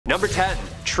Number 10.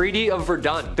 Treaty of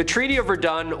Verdun. The Treaty of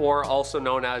Verdun, or also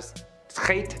known as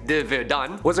Traité de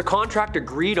Verdun, was a contract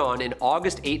agreed on in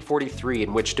August 843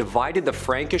 in which divided the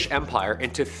Frankish Empire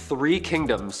into 3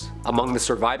 kingdoms among the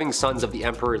surviving sons of the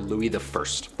Emperor Louis I,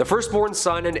 the firstborn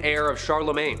son and heir of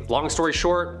Charlemagne. Long story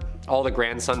short, all the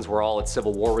grandsons were all at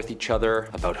civil war with each other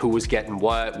about who was getting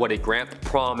what did Grandpa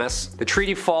promise. The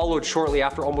treaty followed shortly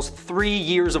after almost 3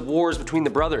 years of wars between the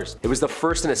brothers. It was the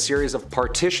first in a series of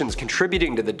partitions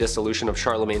contributing to the dissolution of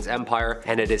Charlemagne's empire,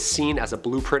 and it is seen as a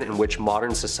blueprint in which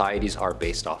modern societies are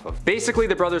based off of. Basically,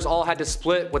 the brothers all had to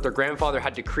split what their grandfather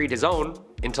had decreed his own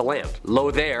into land.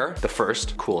 Lothair the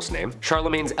First, coolest name,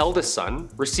 Charlemagne's eldest son,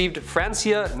 received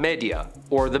Francia Media,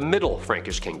 or the Middle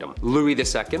Frankish Kingdom. Louis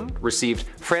II received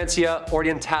Francia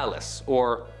Orientalis,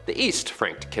 or the East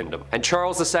Frank Kingdom. And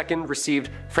Charles II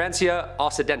received Francia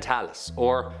Occidentalis,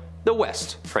 or the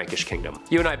West Frankish Kingdom.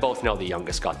 You and I both know the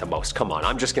youngest got the most. Come on,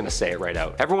 I'm just gonna say it right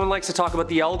out. Everyone likes to talk about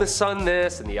the eldest son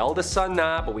this and the eldest son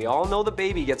that, but we all know the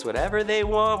baby gets whatever they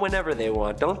want whenever they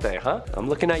want, don't they, huh? I'm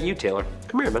looking at you, Taylor.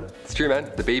 Come here, man. It's true,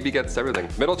 man. The baby gets everything.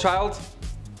 Middle child?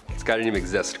 This guy didn't even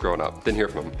exist growing up. Didn't hear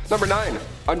from him. Number 9.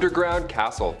 Underground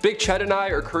Castle. Big Chet and I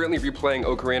are currently replaying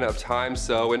Ocarina of Time,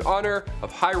 so in honor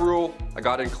of Hyrule, I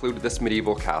gotta include this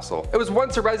medieval castle. It was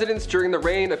once a residence during the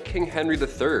reign of King Henry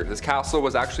III. This castle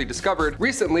was actually discovered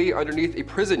recently underneath a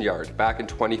prison yard back in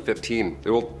 2015.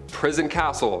 The old prison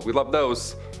castle, we love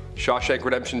those. Shawshank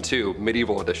Redemption 2,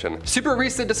 Medieval Edition. Super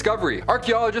recent discovery.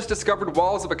 Archaeologists discovered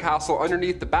walls of a castle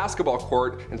underneath the basketball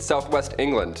court in southwest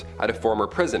England at a former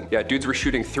prison. Yeah, dudes were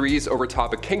shooting threes over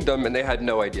top a kingdom and they had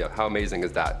no idea. How amazing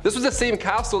is that? This was the same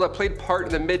castle that played part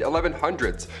in the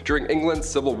mid-1100s during England's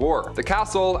Civil War. The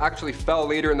castle actually fell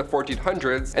later in the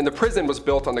 1400s, and the prison was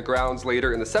built on the grounds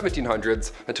later in the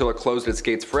 1700s until it closed its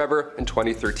gates forever in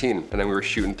 2013. And then we were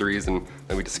shooting threes and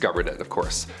then we discovered it, of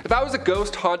course. If I was a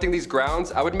ghost haunting these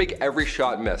grounds, I would make every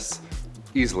shot miss.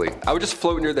 Easily. I would just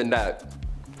float near the net,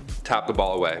 tap the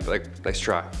ball away, like, nice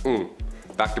try.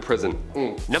 Back to prison.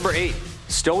 Number 8.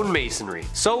 Stonemasonry.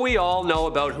 So we all know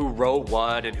about who wrote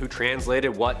what and who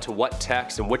translated what to what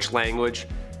text and which language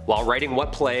while writing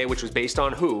what play, which was based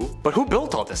on who. But who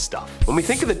built all this stuff? When we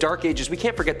think of the Dark Ages, we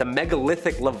can't forget the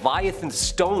megalithic Leviathan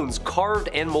stones carved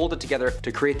and molded together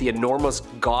to create the enormous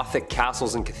Gothic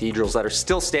castles and cathedrals that are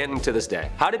still standing to this day.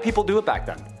 How did people do it back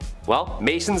then? Well,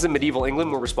 masons in medieval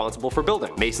England were responsible for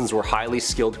building. Masons were highly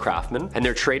skilled craftsmen, and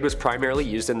their trade was primarily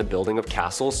used in the building of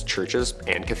castles, churches,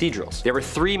 and cathedrals. There were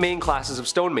 3 main classes of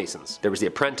stonemasons. There was the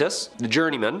apprentice, the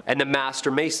journeyman, and the master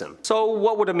mason. So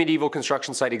what would a medieval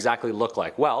construction site exactly look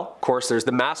like? Well, of course, there's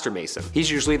the master mason.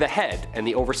 He's usually the head and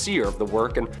the overseer of the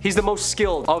work, and he's the most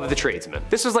skilled of the tradesmen.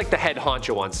 This is like the head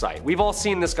honcho on site. We've all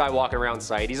seen this guy walking around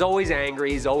site. He's always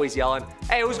angry, he's always yelling,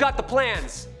 "Hey, who's got the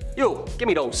plans? You, give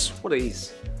me those. What are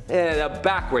these?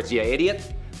 Backwards, you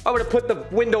idiot. I'm gonna put the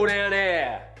window down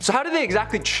there." So how did they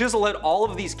exactly chisel out all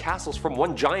of these castles from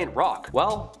one giant rock?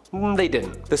 Well, they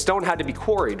didn't. The stone had to be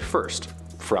quarried first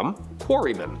from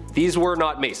quarrymen. These were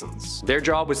not masons. Their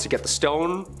job was to get the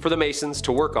stone for the masons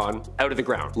to work on out of the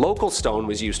ground. Local stone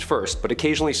was used first, but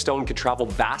occasionally stone could travel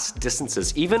vast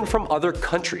distances, even from other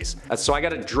countries. So I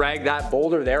gotta drag that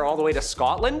boulder there all the way to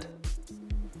Scotland?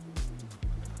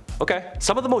 Okay.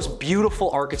 Some of the most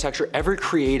beautiful architecture ever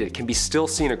created can be still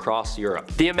seen across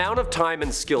Europe. The amount of time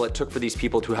and skill it took for these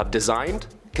people to have designed,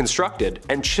 constructed,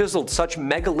 and chiseled such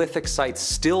megalithic sites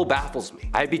still baffles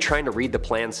me. I'd be trying to read the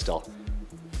plan still.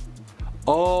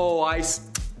 Oh,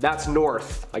 that's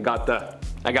north. I got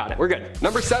it, we're good.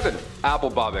 Number 7,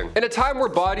 apple bobbing. In a time where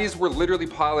bodies were literally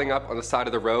piling up on the side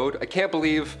of the road, I can't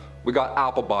believe we got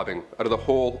apple bobbing out of the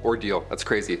whole ordeal. That's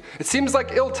crazy. It seems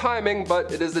like ill timing,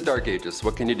 but it is the Dark Ages.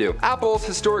 What can you do? Apples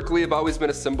historically have always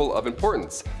been a symbol of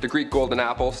importance. The Greek golden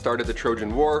apple started the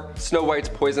Trojan War. Snow White's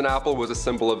poison apple was a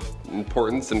symbol of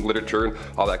importance in literature and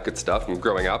all that good stuff from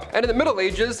growing up. And in the Middle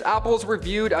Ages, apples were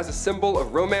viewed as a symbol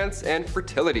of romance and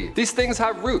fertility. These things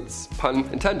have roots, pun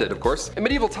intended, of course. In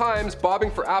medieval times,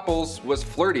 bobbing for apples was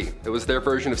flirty. It was their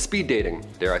version of speed dating,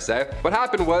 dare I say. What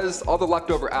happened was all the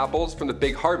leftover apples from the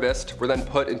big harvest were then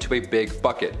put into a big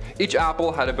bucket. Each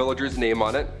apple had a villager's name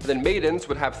on it, and then maidens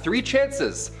would have 3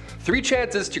 chances. 3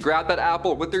 chances to grab that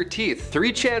apple with their teeth.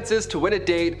 3 chances to win a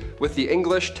date with the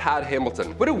English Tad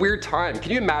Hamilton. What a weird time.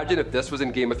 Can you imagine if this was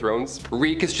in Game of Thrones?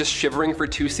 Reek is just shivering for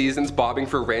 2 seasons, bobbing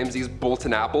for Ramsay's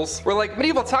Bolton apples. We're like,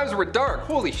 medieval times were dark,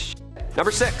 holy sh**.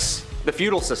 Number 6. The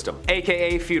feudal system,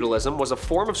 aka feudalism, was a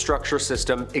form of structure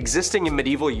system existing in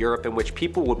medieval Europe in which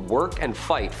people would work and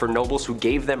fight for nobles who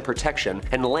gave them protection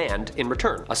and land in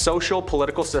return. A social,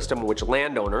 political system in which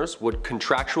landowners would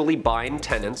contractually bind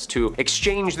tenants to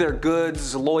exchange their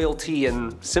goods, loyalty,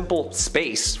 and simple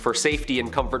space for safety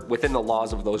and comfort within the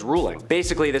laws of those ruling.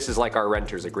 Basically, this is like our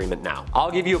renter's agreement now.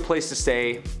 I'll give you a place to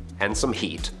stay and some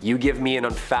heat. You give me an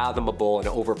unfathomable and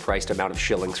overpriced amount of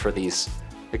shillings for these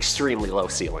extremely low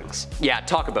ceilings. Yeah,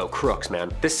 talk about crooks,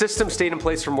 man. This system stayed in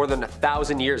place for more than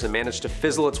 1,000 years and managed to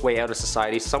fizzle its way out of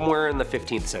society somewhere in the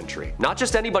 15th century. Not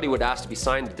just anybody would ask to be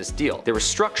signed to this deal. There was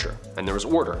structure and there was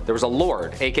order. There was a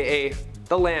lord, aka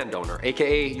the landowner,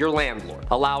 aka your landlord,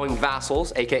 allowing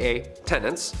vassals, aka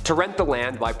tenants, to rent the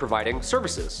land by providing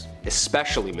services,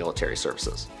 especially military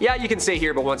services. Yeah, you can stay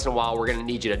here, but once in a while we're gonna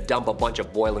need you to dump a bunch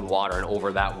of boiling water and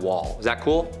over that wall. Is that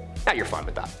cool? Yeah, you're fine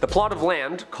with that. The plot of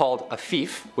land, called a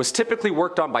fief, was typically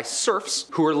worked on by serfs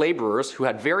who were laborers who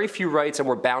had very few rights and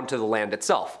were bound to the land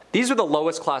itself. These were the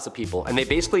lowest class of people, and they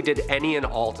basically did any and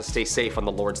all to stay safe on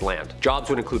the lord's land. Jobs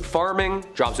would include farming,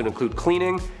 jobs would include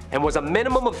cleaning, and was a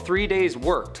minimum of 3 days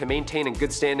work to maintain in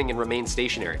good standing and remain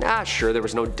stationary. Sure, there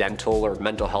was no dental or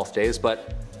mental health days,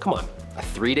 but come on, a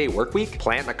 3-day work week?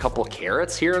 Planting a couple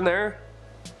carrots here and there?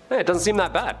 It doesn't seem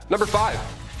that bad. Number 5,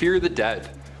 fear the dead.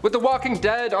 With The Walking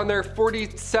Dead on their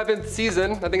 47th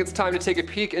season, I think it's time to take a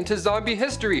peek into zombie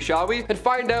history, shall we? And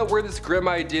find out where this grim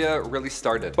idea really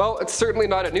started. Well, it's certainly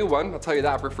not a new one, I'll tell you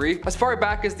that for free. As far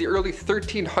back as the early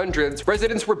 1300s,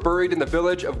 residents were buried in the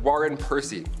village of Warren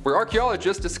Percy, where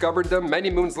archaeologists discovered them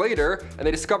many moons later, and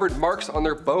they discovered marks on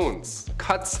their bones.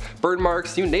 Cuts, burn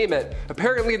marks, you name it.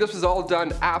 Apparently this was all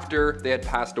done after they had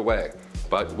passed away.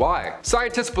 But why?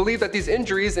 Scientists believe that these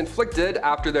injuries inflicted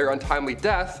after their untimely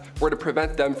death were to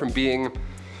prevent them from being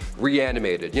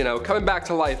reanimated, you know, coming back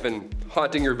to life and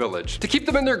haunting your village. To keep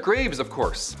them in their graves, of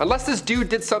course. Unless this dude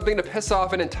did something to piss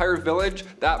off an entire village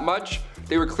that much,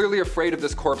 they were clearly afraid of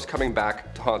this corpse coming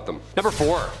back to haunt them. Number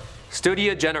 4.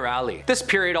 Studia Generale. This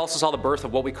period also saw the birth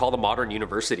of what we call the modern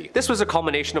university. This was a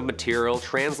culmination of material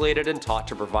translated and taught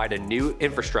to provide a new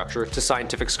infrastructure to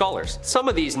scientific scholars. Some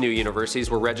of these new universities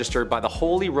were registered by the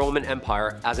Holy Roman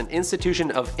Empire as an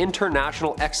institution of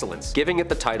international excellence, giving it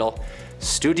the title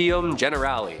Studium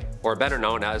Generale, or better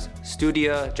known as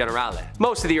Studia Generale.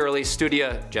 Most of the early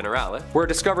Studia Generale were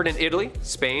discovered in Italy,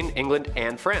 Spain, England,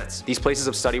 and France. These places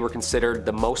of study were considered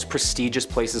the most prestigious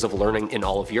places of learning in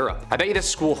all of Europe. I bet you the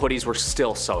school hoodies were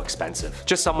still so expensive.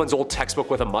 Just someone's old textbook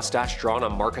with a mustache drawn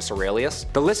on Marcus Aurelius.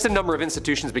 The listed number of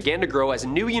institutions began to grow as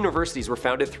new universities were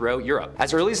founded throughout Europe.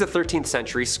 As early as the 13th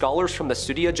century, scholars from the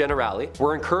Studia Generale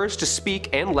were encouraged to speak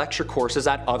and lecture courses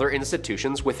at other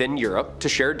institutions within Europe to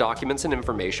share documents and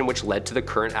information, which led to the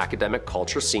current academic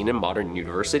culture seen in modern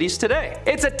universities today.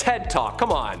 It's a TED Talk,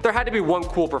 come on. There had to be one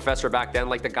cool professor back then,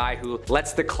 like the guy who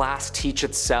lets the class teach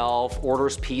itself,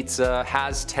 orders pizza,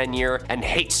 has tenure, and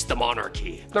hates the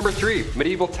monarchy. Number 3,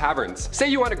 medieval taverns. Say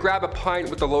you want to grab a pint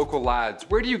with the local lads.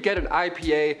 Where do you get an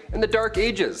IPA in the dark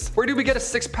ages? Where do we get a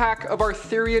 6-pack of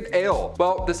Arthurian ale?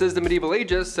 Well, this is the medieval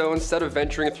ages, so instead of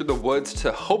venturing through the woods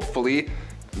to hopefully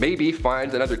maybe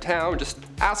find another town, just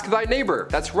ask thy neighbor.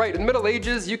 That's right, in the Middle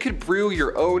Ages, you could brew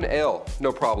your own ale.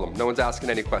 No problem, no one's asking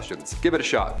any questions. Give it a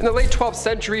shot. In the late 12th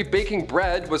century, baking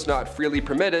bread was not freely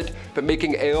permitted, but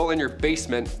making ale in your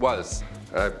basement was.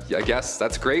 I guess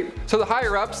that's great. So the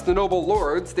higher ups, the noble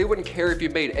lords, they wouldn't care if you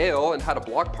made ale and had a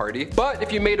block party, but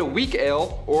if you made a weak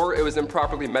ale, or it was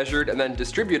improperly measured and then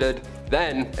distributed,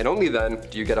 then, and only then,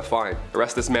 do you get a fine.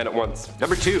 Arrest this man at once.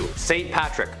 Number 2, St.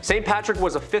 Patrick. St. Patrick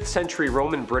was a 5th century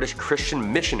Roman British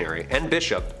Christian missionary and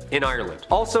bishop in Ireland.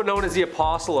 Also known as the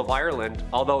Apostle of Ireland,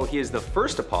 although he is the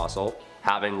first apostle,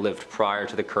 having lived prior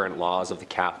to the current laws of the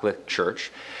Catholic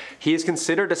Church. He is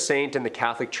considered a saint in the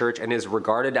Catholic Church and is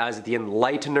regarded as the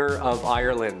enlightener of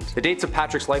Ireland. The dates of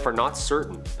Patrick's life are not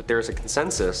certain, but there is a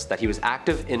consensus that he was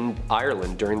active in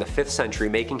Ireland during the 5th century,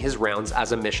 making his rounds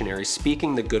as a missionary,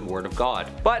 speaking the good word of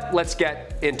God. But let's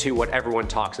get into what everyone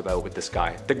talks about with this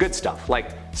guy. The good stuff,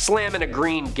 like slamming a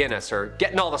green Guinness or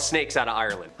getting all the snakes out of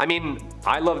Ireland. I mean,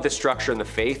 I love the structure and the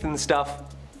faith and stuff,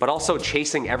 but also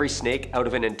chasing every snake out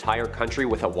of an entire country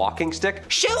with a walking stick?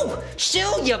 Shoo!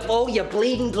 Shoo, you fool, you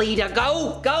bleeding bleeder,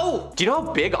 go, go! Do you know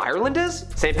how big Ireland is?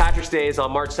 St. Patrick's Day is on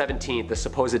March 17th, the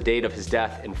supposed date of his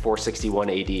death in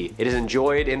 461 AD. It is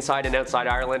enjoyed inside and outside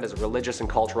Ireland as a religious and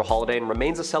cultural holiday and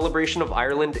remains a celebration of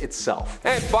Ireland itself.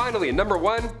 And finally, number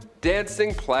 1,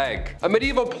 dancing plague. A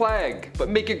medieval plague, but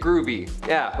make it groovy.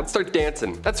 Yeah, let's start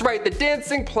dancing. That's right, the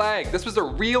dancing plague. This was a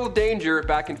real danger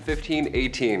back in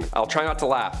 1518. I'll try not to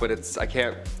laugh, but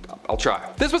I'll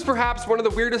try. This was perhaps one of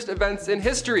the weirdest events in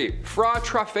history. Fra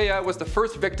Trofea was the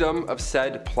first victim of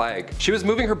said plague. She was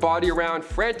moving her body around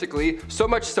frantically, so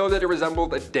much so that it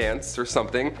resembled a dance or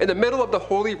something, in the middle of the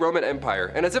Holy Roman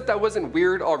Empire. And as if that wasn't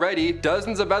weird already,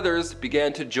 dozens of others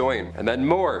began to join. And then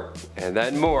more,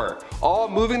 all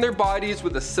moving their bodies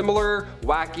with a similar,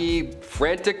 wacky,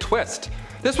 frantic twist.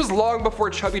 This was long before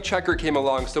Chubby Checker came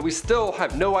along, so we still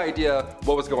have no idea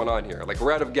what was going on here. Like,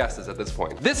 we're out of guesses at this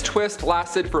point. This twist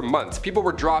lasted for months. People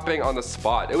were dropping on the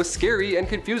spot. It was scary and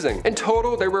confusing. In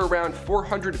total, there were around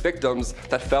 400 victims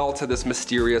that fell to this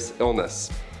mysterious illness.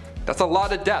 That's a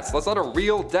lot of deaths. That's a lot of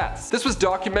real deaths. This was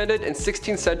documented in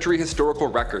 16th century historical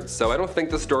records, so I don't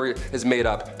think the story is made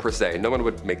up per se. No one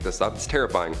would make this up. It's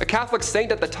terrifying. A Catholic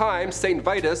saint at the time, Saint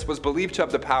Vitus, was believed to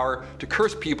have the power to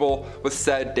curse people with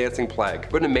said dancing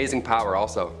plague. What an amazing power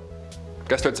also.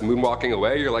 Guy starts moonwalking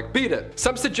away, you're like, beat it.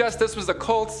 Some suggest this was a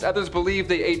cult, others believe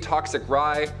they ate toxic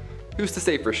rye. Who's to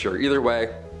say for sure? Either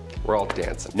way, we're all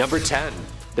dancing. Number 10.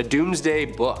 The Doomsday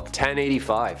Book,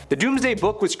 1085. The Doomsday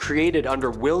Book was created under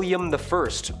William I,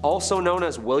 also known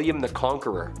as William the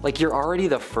Conqueror. Like, you're already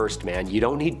the first, man. You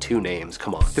don't need two names,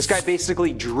 come on. This guy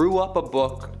basically drew up a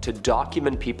book to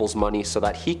document people's money so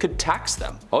that he could tax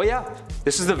them. Oh yeah,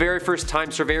 this is the very first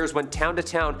time surveyors went town to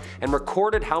town and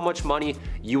recorded how much money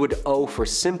you would owe for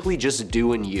simply just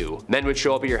doing you. Men would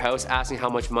show up at your house asking how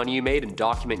much money you made and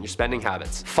document your spending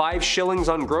habits. 5 shillings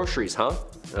on groceries, huh?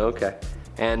 Okay.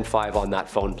 And 5 on that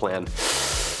phone plan.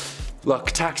 Look,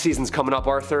 tax season's coming up,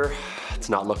 Arthur. It's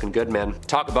not looking good, man.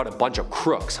 Talk about a bunch of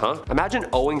crooks, huh? Imagine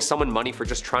owing someone money for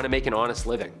just trying to make an honest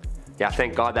living. Yeah,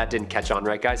 thank God that didn't catch on,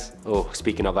 right guys? Oh,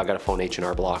 speaking of, I gotta phone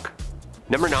H&R Block.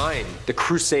 Number 9. The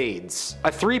Crusades.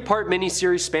 A 3-part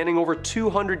miniseries spanning over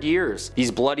 200 years. These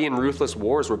bloody and ruthless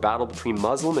wars were battled between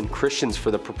Muslim and Christians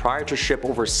for the proprietorship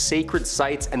over sacred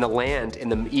sites and the land in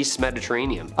the East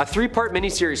Mediterranean. A 3-part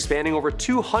miniseries spanning over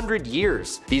 200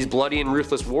 years. These bloody and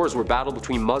ruthless wars were battled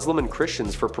between Muslim and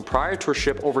Christians for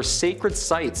proprietorship over sacred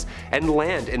sites and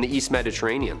land in the East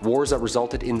Mediterranean. Wars that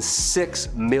resulted in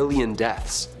 6 million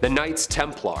deaths. The Knights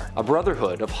Templar, a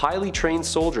brotherhood of highly trained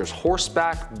soldiers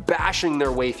horseback bashing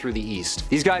their way through the East.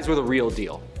 These guys were the real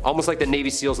deal, almost like the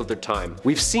Navy SEALs of their time.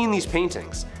 We've seen these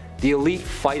paintings. The elite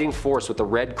fighting force with the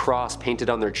red cross painted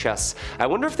on their chests. I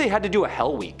wonder if they had to do a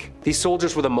Hell Week. These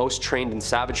soldiers were the most trained and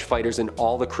savage fighters in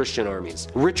all the Christian armies.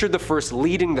 Richard I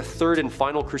leading the 3rd and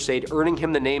final crusade, earning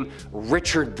him the name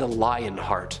Richard the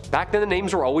Lionheart. Back then the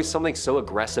names were always something so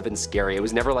aggressive and scary. It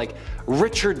was never like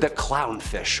Richard the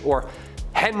Clownfish or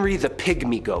Henry the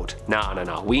Pygmy Goat.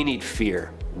 No, we need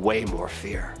fear. Way more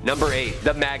fear. Number 8.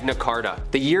 The Magna Carta.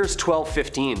 The year's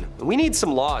 1215. We need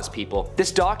some laws, people. This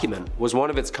document was one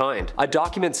of its kind. A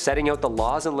document setting out the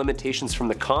laws and limitations from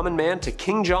the common man to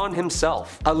King John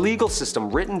himself. A legal system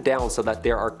written down so that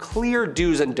there are clear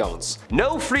do's and don'ts.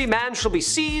 No free man shall be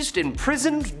seized,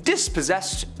 imprisoned,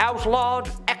 dispossessed, outlawed,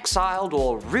 exiled,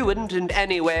 or ruined in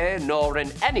any way, nor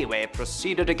in any way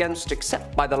proceeded against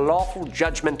except by the lawful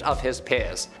judgment of his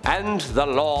peers, and the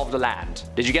law of the land.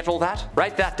 Did you get all that?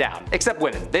 Write that down. Except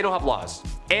women. They don't have laws.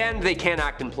 And they can't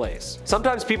act in plays.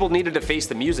 Sometimes people needed to face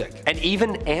the music. And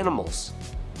even animals.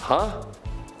 Huh?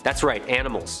 That's right,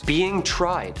 animals. Being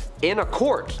tried in a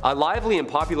court. A lively and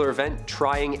popular event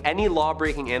trying any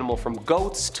law-breaking animal from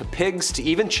goats to pigs to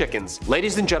even chickens.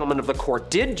 Ladies and gentlemen of the court,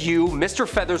 did you, Mr.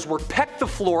 Feathersworth, peck the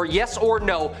floor, yes or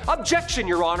no? Objection,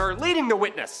 Your Honor, leading the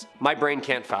witness. My brain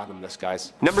can't fathom this,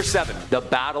 guys. Number 7. The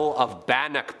Battle of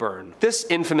Bannockburn. This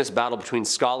infamous battle between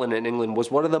Scotland and England was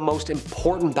one of the most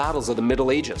important battles of the Middle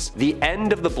Ages. The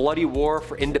end of the bloody war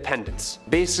for independence.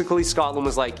 Basically, Scotland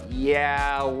was like,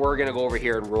 yeah, we're gonna go over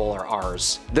here and roll our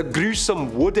R's. The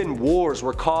gruesome wooden wars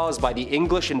were caused by the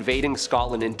English invading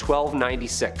Scotland in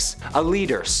 1296. A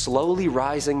leader slowly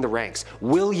rising the ranks,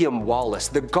 William Wallace,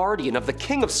 the guardian of the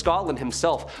King of Scotland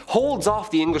himself, holds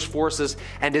off the English forces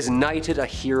and is knighted a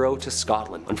hero to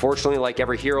Scotland. Unfortunately, like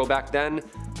every hero back then,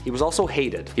 he was also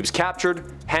hated. He was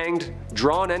captured, hanged,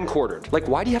 drawn, and quartered. Like,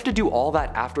 why do you have to do all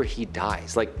that after he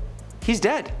dies? Like, he's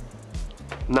dead.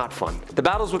 Not fun. The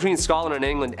battles between Scotland and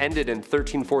England ended in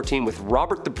 1314 with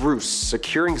Robert the Bruce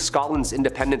securing Scotland's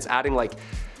independence, adding like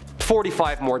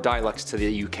 45 more dialects to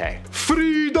the UK.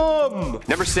 Freedom!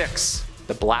 Number 6.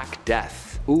 The Black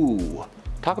Death. Ooh,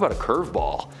 talk about a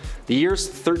curveball. The year's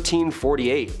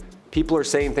 1348. People are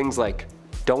saying things like,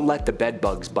 Don't let the bed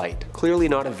bugs bite. Clearly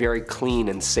not a very clean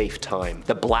and safe time.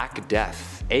 The Black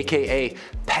Death, aka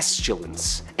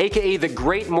pestilence, aka the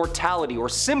Great Mortality, or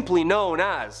simply known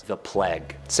as the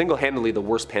Plague. Single-handedly the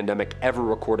worst pandemic ever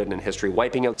recorded in history,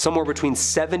 wiping out somewhere between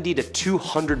 70 to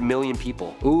 200 million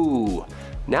people. Ooh,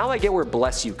 now I get where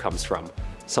bless you comes from.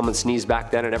 Someone sneezed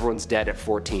back then and everyone's dead at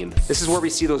 14. This is where we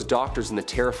see those doctors in the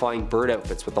terrifying bird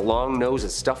outfits with the long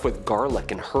noses stuffed with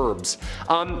garlic and herbs.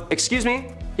 Excuse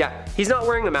me? Yeah, he's not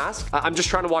wearing a mask. I'm just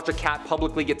trying to watch a cat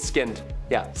publicly get skinned.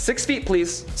 Yeah, 6 feet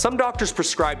please. Some doctors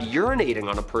prescribed urinating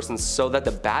on a person so that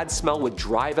the bad smell would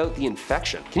drive out the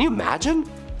infection. Can you imagine?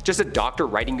 Just a doctor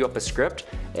writing you up a script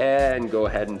and go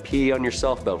ahead and pee on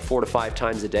yourself about 4 to 5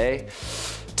 times a day.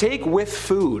 Take with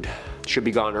food. Should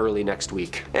be gone early next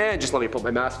week. And just let me put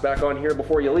my mask back on here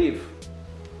before you leave.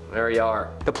 There you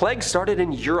are. The plague started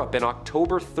in Europe in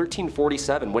October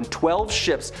 1347 when 12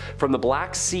 ships from the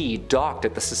Black Sea docked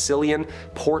at the Sicilian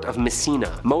port of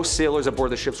Messina. Most sailors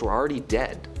aboard the ships were already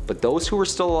dead, but those who were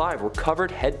still alive were covered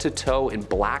head to toe in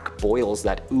black boils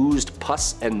that oozed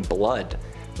pus and blood.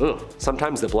 Ugh.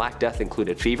 Sometimes the Black Death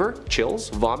included fever, chills,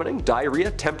 vomiting, diarrhea,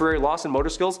 temporary loss in motor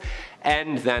skills,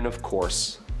 and then of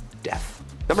course, death.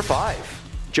 Number 5.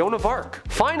 Joan of Arc.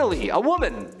 Finally, a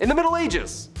woman in the Middle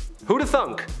Ages. Who'da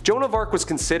thunk? Joan of Arc was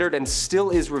considered and still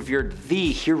is revered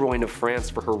the heroine of France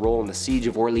for her role in the Siege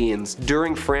of Orleans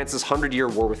during France's 100-year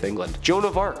war with England. Joan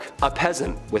of Arc, a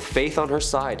peasant with faith on her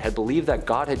side, had believed that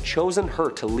God had chosen her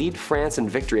to lead France in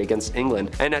victory against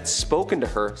England and had spoken to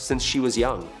her since she was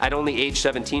young. At only age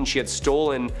 17, she had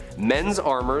stolen men's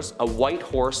armors, a white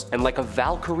horse, and like a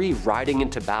Valkyrie riding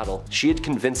into battle, she had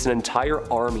convinced an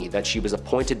entire army that she was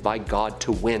appointed by God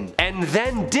to win. And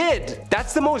then did!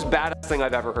 That's the most badass thing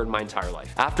I've ever heard in my entire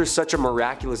life. After such a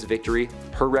miraculous victory,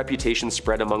 her reputation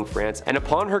spread among France, and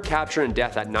upon her capture and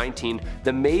death at 19,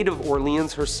 the Maid of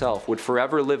Orleans herself would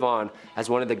forever live on as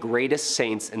one of the greatest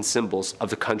saints and symbols of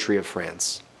the country of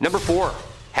France. Number 4.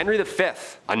 Henry V.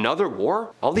 Another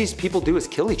war? All these people do is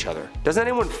kill each other. Does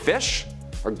anyone fish?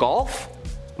 Or golf?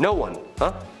 No one,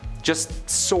 huh? Just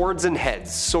swords and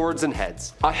heads, swords and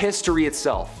heads. A history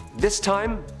itself. This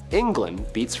time, England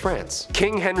beats France.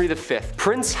 King Henry V,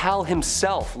 Prince Hal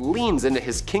himself, leans into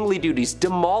his kingly duties,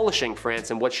 demolishing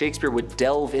France in what Shakespeare would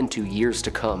delve into years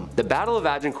to come. The Battle of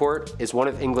Agincourt is one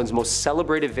of England's most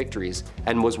celebrated victories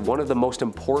and was one of the most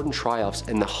important triumphs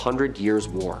in the 100 Years'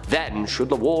 War. Then should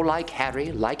the warlike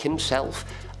Harry, like himself,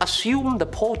 assume the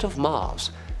port of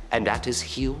Mars, and at his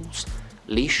heels,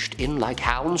 leashed in like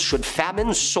hounds, should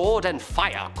famine, sword, and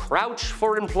fire crouch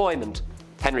for employment.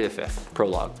 Henry V,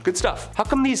 prologue. Good stuff. How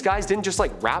come these guys didn't just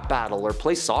like rap battle or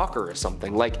play soccer or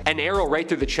something? Like an arrow right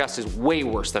through the chest is way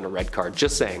worse than a red card,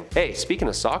 just saying. Hey, speaking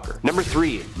of soccer. Number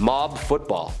 3, mob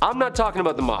football. I'm not talking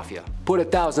about the mafia. Put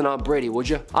 1,000 on Brady, would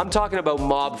you? I'm talking about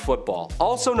mob football,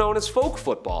 also known as folk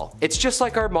football. It's just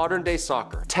like our modern day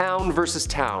soccer. Town versus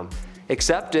town.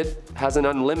 Except it has an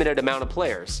unlimited amount of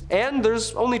players. And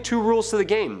there's only 2 rules to the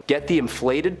game. Get the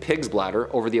inflated pig's bladder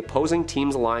over the opposing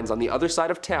team's lines on the other side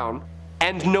of town,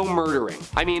 and no murdering.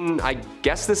 I mean, I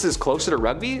guess this is closer to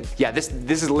rugby? Yeah, this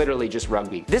is literally just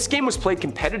rugby. This game was played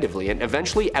competitively and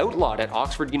eventually outlawed at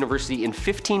Oxford University in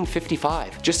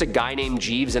 1555. Just a guy named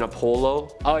Jeeves in a polo.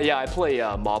 Oh yeah, I play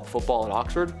mob football at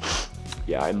Oxford.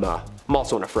 Yeah, I'm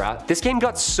also in a frat. This game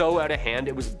got so out of hand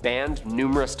it was banned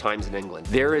numerous times in England.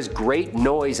 There is great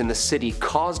noise in the city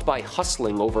caused by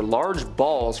hustling over large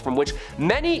balls from which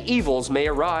many evils may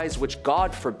arise which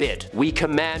God forbid. We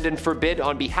command and forbid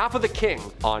on behalf of the king,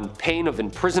 on pain of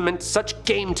imprisonment, such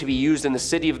game to be used in the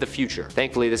city of the future.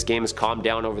 Thankfully this game has calmed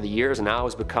down over the years and now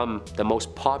has become the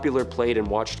most popular played and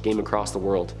watched game across the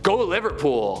world. Go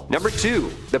Liverpool! Number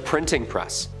 2, the printing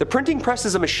press. The printing press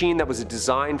is a machine that was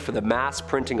designed for the mass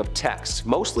printing of text,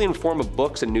 mostly in form of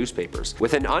books and newspapers.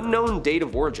 With an unknown date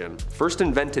of origin, first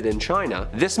invented in China,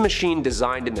 this machine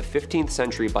designed in the 15th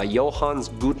century by Johannes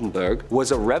Gutenberg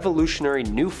was a revolutionary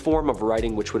new form of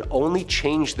writing which would only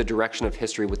change the direction of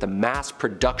history with the mass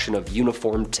production of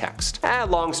uniform text.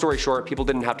 Long story short, people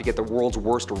didn't have to get the world's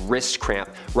worst wrist cramp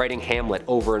writing Hamlet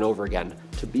over and over again.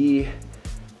 To be,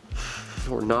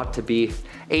 or not to be,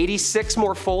 86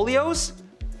 more folios?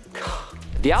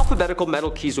 The alphabetical metal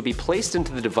keys would be placed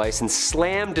into the device and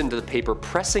slammed into the paper,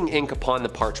 pressing ink upon the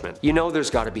parchment. You know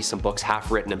there's gotta be some books half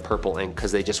written in purple ink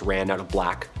because they just ran out of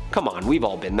black. Come on, we've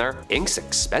all been there. Ink's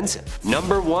expensive.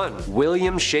 Number 1,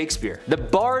 William Shakespeare. The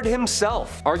Bard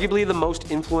himself, arguably the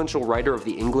most influential writer of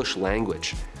the English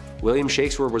language. William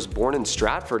Shakespeare was born in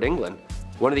Stratford, England,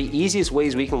 one of the easiest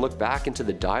ways we can look back into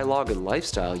the dialogue and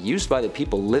lifestyle used by the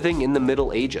people living in the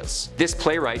Middle Ages. This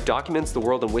playwright documents the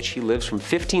world in which he lives from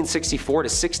 1564 to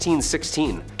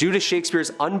 1616. Due to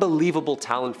Shakespeare's unbelievable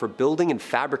talent for building and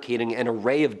fabricating an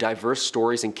array of diverse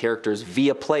stories and characters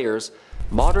via players,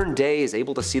 modern day is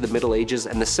able to see the Middle Ages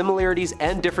and the similarities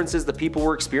and differences the people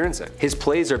were experiencing. His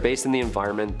plays are based in the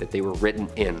environment that they were written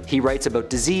in. He writes about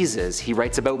diseases, he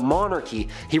writes about monarchy,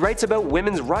 he writes about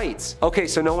women's rights. Okay,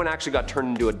 so no one actually got turned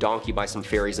into a donkey by some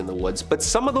fairies in the woods, but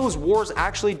some of those wars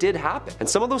actually did happen, and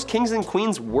some of those kings and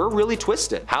queens were really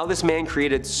twisted. How this man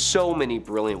created so many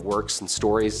brilliant works and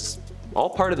stories, all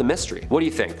part of the mystery. What do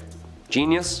you think?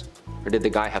 Genius? Or did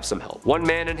the guy have some help? One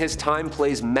man in his time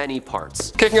plays many parts.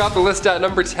 Kicking off the list at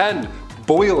number 10.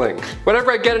 Boiling.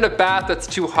 Whenever I get in a bath that's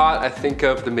too hot, I think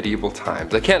of the medieval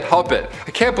times. I can't help it.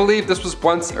 I can't believe this was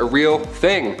once a real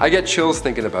thing. I get chills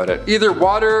thinking about it. Either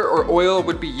water or oil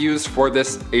would be used for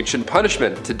this ancient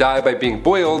punishment. To die by being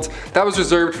boiled, that was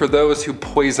reserved for those who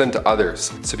poisoned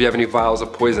others. So if you have any vials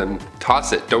of poison,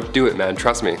 toss it. Don't do it, man,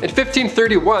 trust me. In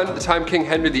 1531, the time King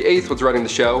Henry VIII was running the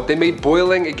show, they made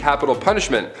boiling a capital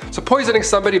punishment. So poisoning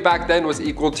somebody back then was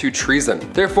equal to treason.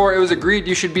 Therefore, it was agreed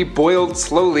you should be boiled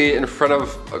slowly in front of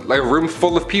like a room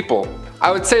full of people.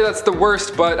 I would say that's the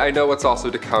worst, but I know what's also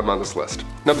to come on this list.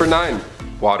 Number 9.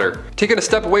 Water. Taking a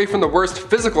step away from the worst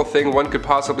physical thing one could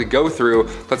possibly go through,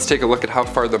 let's take a look at how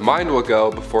far the mind will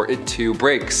go before it too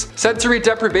breaks. Sensory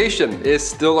deprivation is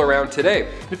still around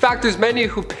today. In fact, there's many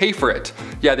who pay for it.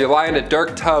 Yeah, they lie in a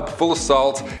dark tub full of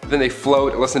salt, then they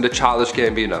float and listen to Childish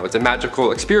Gambino. It's a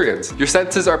magical experience. Your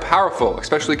senses are powerful,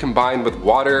 especially combined with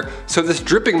water, so this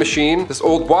dripping machine, this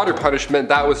old water punishment,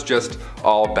 that was just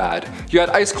all bad. You had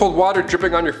ice cold water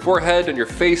dripping on your forehead and your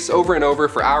face over and over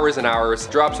for hours and hours.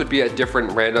 Drops would be at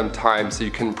different random times so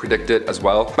you can predict it as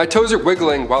well. My toes are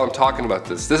wiggling while I'm talking about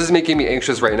this. This is making me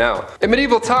anxious right now. In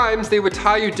medieval times, they would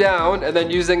tie you down and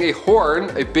then using a horn,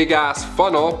 a big ass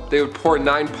funnel, they would pour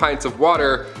 9 pints of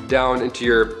water down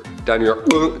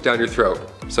your throat.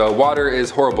 So water is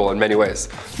horrible in many ways.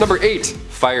 Number 8,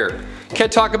 fire. Can't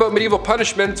talk about medieval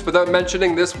punishments without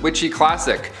mentioning this witchy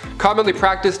classic. Commonly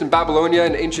practiced in Babylonia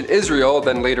and ancient Israel,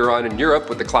 then later on in Europe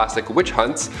with the classic witch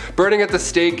hunts, burning at the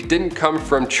stake didn't come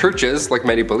from churches, like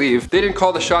many believe. They didn't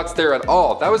call the shots there at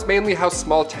all. That was mainly how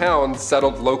small towns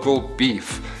settled local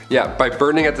beef. Yeah, by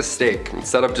burning at the stake,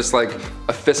 instead of just like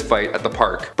a fist fight at the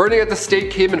park. Burning at the stake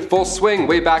came in full swing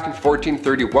way back in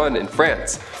 1431 in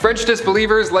France. French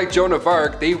disbelievers like Joan of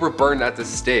Arc, they were burned at the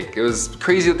stake. It was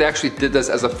crazy that they actually did this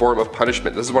as a form of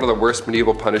punishment. This is one of the worst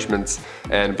medieval punishments,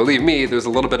 and believe me, there's a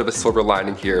little bit of a silver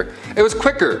lining here. It was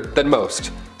quicker than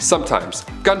most. Sometimes.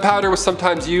 Gunpowder was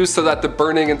sometimes used so that the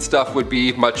burning and stuff would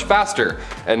be much faster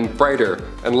and brighter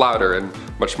and louder and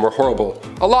much more horrible.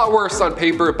 A lot worse on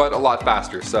paper, but a lot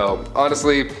faster. So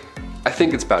honestly, I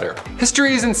think it's better.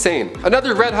 History is insane.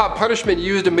 Another red hot punishment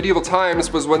used in medieval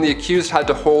times was when the accused had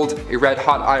to hold a red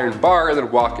hot iron bar and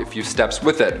then walk a few steps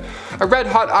with it. A red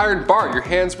hot iron bar, your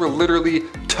hands were literally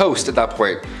toast at that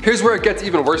point. Here's where it gets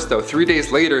even worse though. 3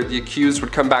 days later, the accused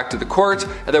would come back to the court,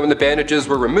 and then when the bandages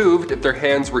were removed, if their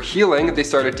hands were healing, they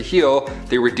started to heal,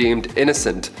 they were deemed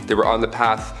innocent. They were on the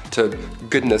path to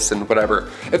goodness and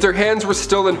whatever. If their hands were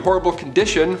still in horrible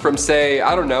condition from, say,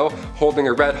 I don't know, holding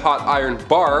a red hot iron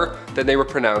bar, then they were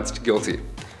pronounced guilty.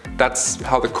 That's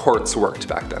how the courts worked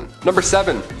back then. Number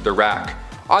 7, the rack.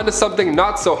 On to something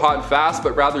not so hot and fast,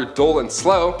 but rather dull and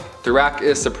slow. The rack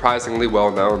is surprisingly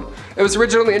well known. It was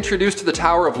originally introduced to the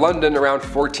Tower of London around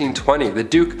 1420. The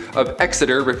Duke of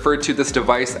Exeter referred to this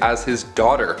device as his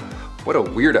daughter. What a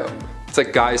weirdo. It's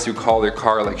like guys who call their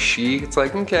car like she. It's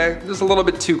like, okay, just a little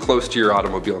bit too close to your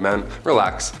automobile, man.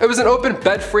 Relax. It was an open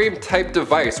bed frame type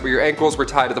device where your ankles were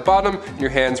tied at the bottom and your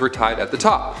hands were tied at the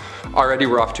top. Already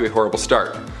we're off to a horrible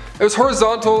start. It was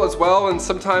horizontal as well, and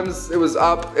sometimes it was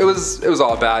up. It was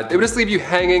all bad. It would just leave you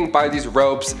hanging by these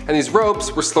ropes, and these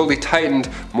ropes were slowly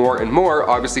tightened more and more,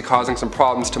 obviously causing some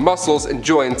problems to muscles and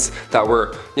joints that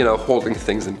were, holding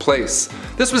things in place.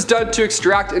 This was done to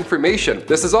extract information.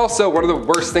 This is also one of the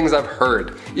worst things I've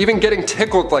heard. Even getting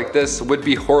tickled like this would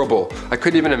be horrible. I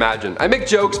couldn't even imagine. I make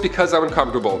jokes because I'm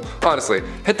uncomfortable. Honestly,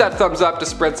 hit that thumbs up to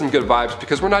spread some good vibes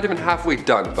because we're not even halfway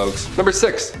done, folks. Number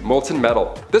 6, molten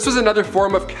metal. This was another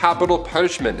form of capital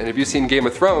punishment, and if you've seen Game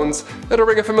of Thrones, it'll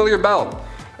ring a familiar bell.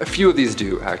 A few of these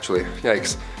do, actually.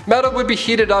 Yikes. Metal would be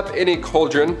heated up in a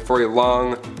cauldron for a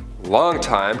long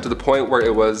time to the point where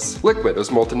it was liquid. It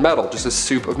was molten metal, just a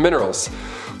soup of minerals.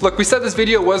 Look, we said this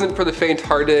video wasn't for the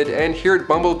faint-hearted, and here at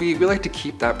Bumblebee, we like to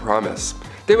keep that promise.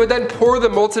 They would then pour the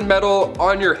molten metal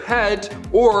on your head,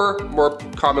 or more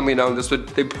commonly known,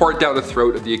 they pour it down the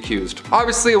throat of the accused.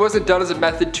 Obviously, it wasn't done as a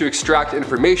method to extract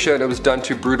information, it was done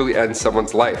to brutally end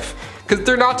someone's life. Because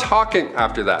they're not talking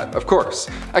after that, of course.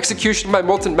 Execution by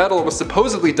molten metal was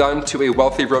supposedly done to a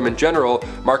wealthy Roman general,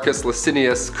 Marcus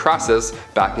Licinius Crassus,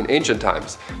 back in ancient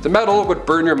times. The metal would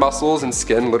burn your muscles and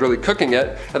skin, literally cooking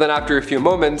it, and then after a few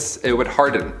moments, it would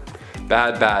harden.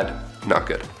 Bad, bad, not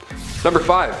good. Number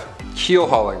 5, keel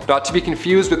hauling. Not to be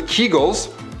confused with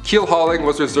Kegels, keel hauling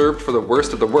was reserved for the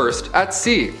worst of the worst at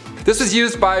sea. This was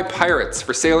used by pirates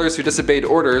for sailors who disobeyed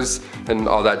orders and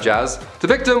all that jazz. The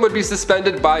victim would be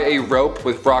suspended by a rope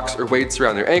with rocks or weights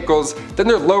around their ankles, then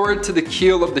they're lowered to the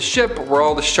keel of the ship where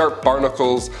all the sharp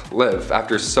barnacles live.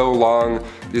 After so long,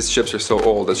 these ships are so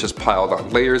old, it's just piled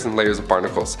on, layers and layers of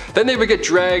barnacles. Then they would get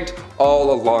dragged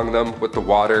all along them with the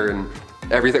water and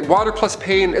everything. Water plus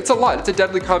pain, it's a lot, it's a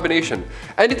deadly combination.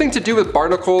 Anything to do with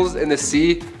barnacles in the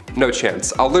sea, no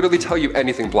chance. I'll literally tell you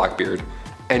anything, Blackbeard.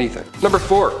 Anything. Number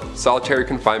 4, solitary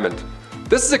confinement.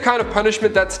 This is a kind of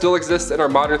punishment that still exists in our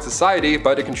modern society,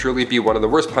 but it can truly be one of the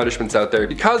worst punishments out there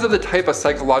because of the type of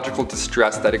psychological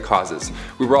distress that it causes.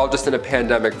 We were all just in a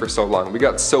pandemic for so long. We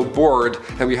got so bored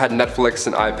and we had Netflix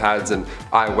and iPads and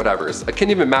whatevers. I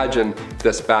can't even imagine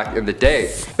this back in the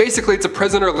day. Basically, it's a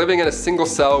prisoner living in a single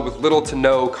cell with little to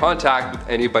no contact with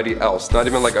anybody else. Not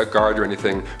even like a guard or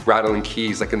anything rattling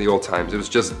keys like in the old times. It was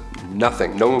just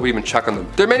nothing. No one would even check on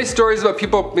them. There are many stories about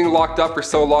people being locked up for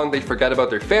so long they forget about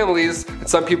their families, and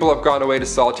some people have gone away to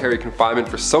solitary confinement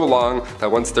for so long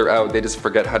that once they're out, they just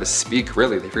forget how to speak,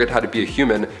 really. They forget how to be a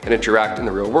human and interact in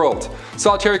the real world.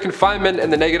 Solitary confinement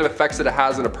and the negative effects that it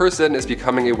has on a person is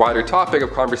becoming a wider topic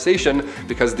of conversation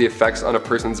because of the effects on a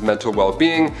person's mental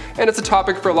well-being, and it's a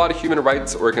topic for a lot of human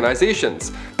rights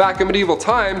organizations. Back in medieval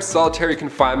times, solitary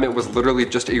confinement was literally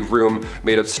just a room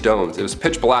made of stones. It was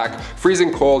pitch black,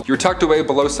 freezing cold, you were tucked away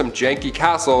below some janky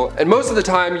castle, and most of the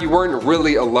time you weren't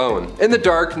really alone. In the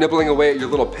dark, nibbling away at your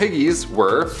little piggies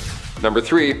were, number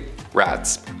 3,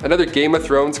 rats. Another Game of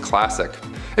Thrones classic.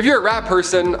 If you're a rat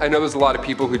person, I know there's a lot of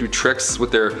people who do tricks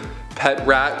with their pet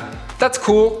rat. That's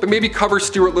cool, but maybe cover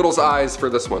Stuart Little's eyes for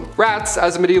this one. Rats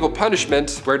as a medieval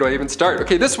punishment, where do I even start?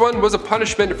 Okay, this one was a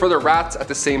punishment for the rats at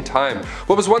the same time.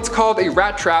 What was once called a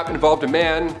rat trap involved a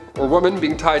man or woman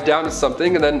being tied down to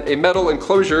something, and then a metal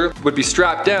enclosure would be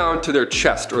strapped down to their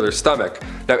chest or their stomach.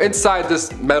 Now inside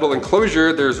this metal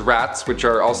enclosure, there's rats, which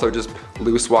are also just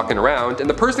loose walking around, and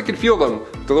the person can feel them,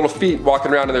 the little feet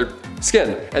walking around in their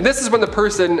skin. And this is when the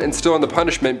person, and still in the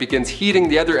punishment, begins heating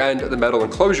the other end of the metal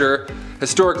enclosure.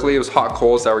 Historically, it was hot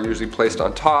coals that were usually placed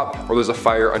on top, or there's a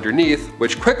fire underneath,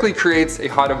 which quickly creates a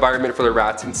hot environment for the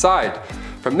rats inside.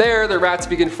 From there, the rats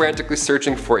begin frantically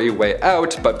searching for a way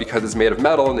out, but because it's made of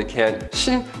metal and they can't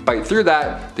bite through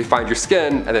that, they find your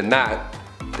skin, and then that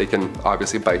they can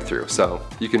obviously bite through. So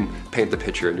you can paint the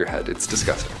picture in your head. It's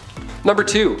disgusting. Number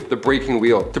 2, the breaking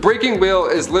wheel. The breaking wheel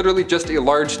is literally just a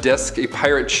large disc, a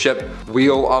pirate ship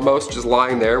wheel almost, just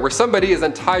lying there, where somebody is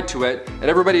then tied to it and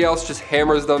everybody else just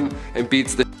hammers them and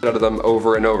beats the shit out of them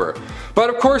over and over.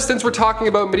 But of course, since we're talking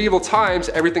about medieval times,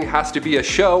 everything has to be a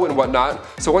show and whatnot,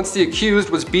 so once the accused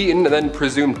was beaten and then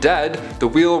presumed dead, the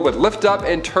wheel would lift up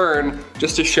and turn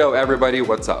just to show everybody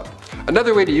what's up.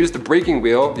 Another way to use the breaking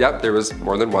wheel, yep, there was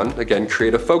more than one, again,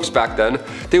 creative folks back then,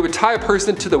 they would tie a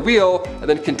person to the wheel and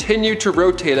then continue to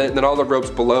rotate it, and then all the ropes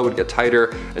below would get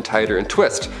tighter and tighter and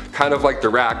twist. Kind of like the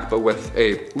rack, but with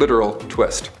a literal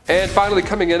twist. And finally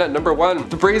coming in at number 1,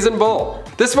 the brazen bull.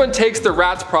 This one takes the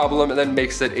rat's problem and then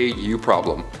makes it a you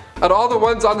problem. Out of all the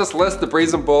ones on this list, the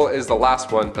brazen bull is the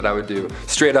last one that I would do.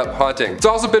 Straight up haunting. It's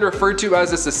also been referred to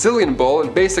as a Sicilian bull,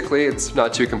 and basically it's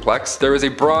not too complex. There is a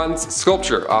bronze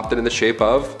sculpture, often in the shape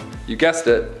of, you guessed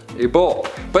it, a bull.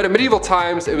 But in medieval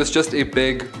times, it was just a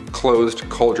big closed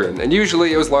cauldron, and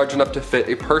usually it was large enough to fit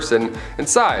a person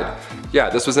inside.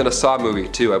 Yeah, this was in a Saw movie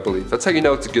too, I believe. That's how you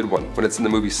know it's a good one, when it's in the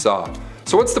movie Saw.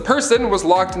 So once the person was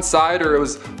locked inside or it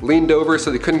was leaned over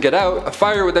so they couldn't get out, a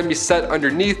fire would then be set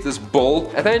underneath this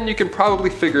bull, and then you can probably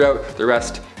figure out the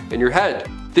rest in your head.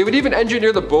 They would even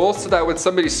engineer the bull so that when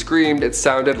somebody screamed, it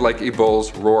sounded like a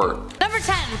bull's roar. Number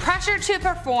 10, pressure to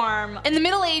perform. In the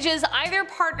Middle Ages, either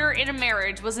partner in a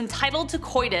marriage was entitled to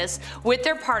coitus with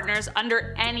their partners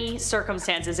under any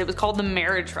circumstances. It was called the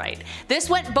marriage rite. This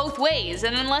went both ways,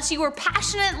 and unless you were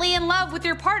passionately in love with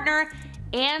your partner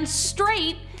and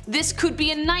straight, this could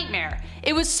be a nightmare.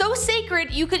 It was so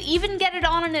sacred you could even get it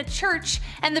on in a church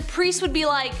and the priest would be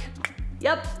like,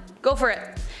 yep, go for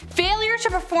it. Failure to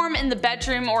perform in the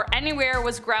bedroom or anywhere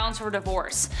was grounds for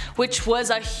divorce, which was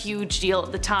a huge deal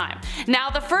at the time. Now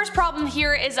the first problem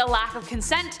here is a lack of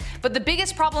consent, but the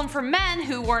biggest problem for men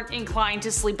who weren't inclined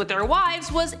to sleep with their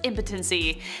wives was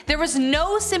impotency. There was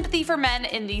no sympathy for men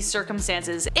in these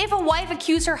circumstances. If a wife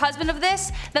accused her husband of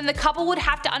this, then the couple would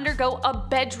have to undergo a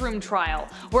bedroom trial,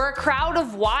 where a crowd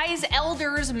of wise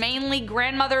elders, mainly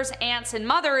grandmothers, aunts, and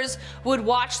mothers, would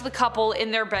watch the couple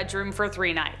in their bedroom for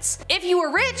 3 nights. If you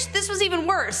were rich, this was even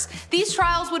worse. These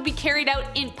trials would be carried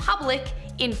out in public,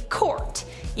 in court.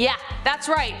 Yeah, that's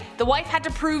right, the wife had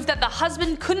to prove that the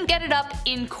husband couldn't get it up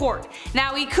in court.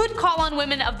 Now he could call on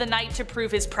women of the night to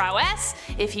prove his prowess,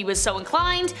 if he was so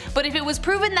inclined, but if it was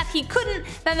proven that he couldn't,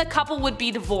 then the couple would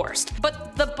be divorced.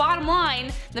 But the bottom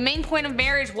line, the main point of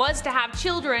marriage was to have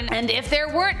children, and if there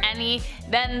weren't any,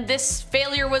 then this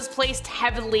failure was placed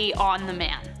heavily on the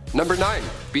man. Number 9.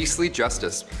 Beastly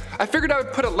justice. I figured I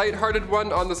would put a lighthearted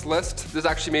one on this list. This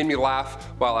actually made me laugh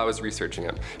while I was researching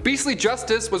it. Beastly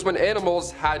justice was when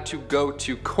animals had to go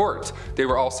to court. They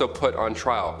were also put on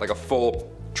trial, like a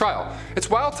full trial. It's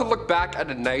wild to look back at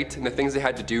a night and the things they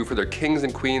had to do for their kings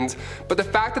and queens, but the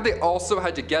fact that they also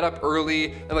had to get up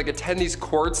early and attend these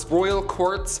courts, royal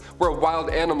courts, where a wild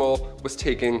animal was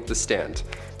taking the stand.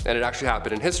 And it actually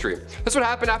happened in history. That's what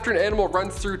happened after an animal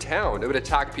runs through town. It would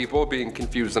attack people, being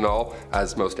confused and all,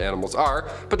 as most animals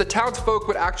are, but the townsfolk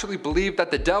would actually believe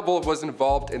that the devil was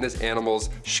involved in this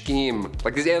animal's scheme.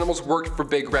 Like these animals worked for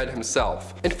Big Red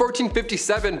himself. In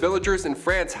 1457, villagers in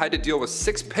France had to deal with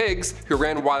 6 pigs who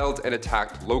ran wild and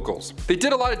attacked locals. They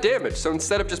did a lot of damage, so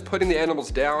instead of just putting the animals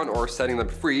down or setting them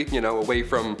free, away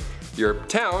from your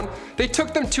town, they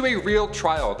took them to a real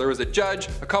trial. There was a judge,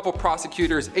 a couple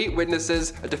prosecutors, 8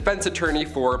 witnesses, a defense attorney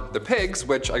for the pigs,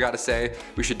 which I gotta say,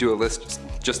 we should do a list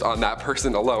just on that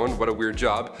person alone. What a weird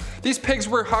job. These pigs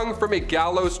were hung from a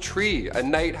gallows tree. A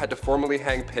knight had to formally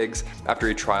hang pigs after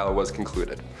a trial was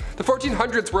concluded. The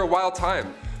 1400s were a wild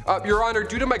time. Your Honor,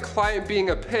 due to my client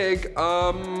being a pig,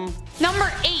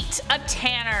 Number 8. A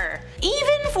tanner.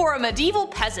 Even for a medieval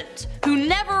peasant who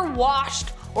never washed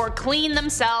or cleaned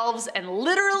themselves and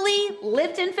literally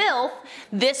lived in filth,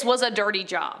 this was a dirty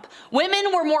job. Women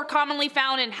were more commonly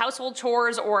found in household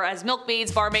chores or as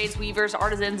milkmaids, barmaids, weavers,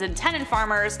 artisans, and tenant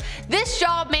farmers. This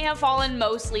job may have fallen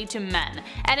mostly to men,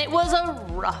 and it was a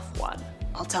rough one,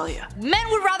 I'll tell you. Men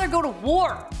would rather go to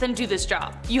war than do this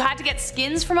job. You had to get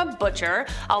skins from a butcher,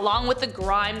 along with the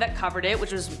grime that covered it,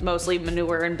 which was mostly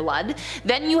manure and blood.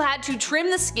 Then you had to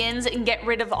trim the skins and get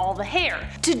rid of all the hair.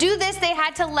 To do this, they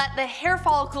had to let the hair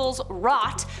follicles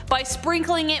rot by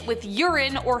sprinkling it with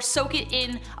urine or soak it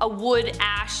in a wood,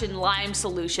 ash, and lime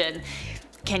solution.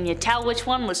 Can you tell which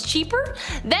one was cheaper?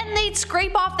 Then they'd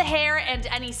scrape off the hair and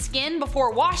any skin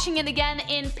before washing it again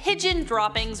in pigeon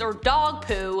droppings or dog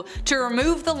poo to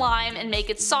remove the lime and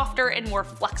make it softer and more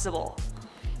flexible.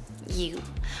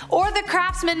 Or the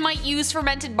craftsman might use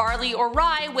fermented barley or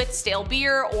rye with stale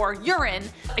beer or urine,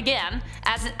 again,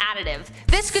 as an additive.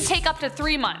 This could take up to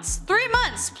 3 months. 3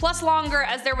 months, plus longer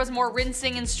as there was more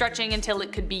rinsing and stretching until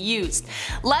it could be used.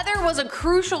 Leather was a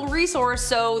crucial resource,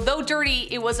 so though dirty,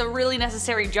 it was a really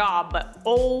necessary job, but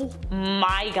oh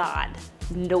my god.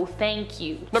 No thank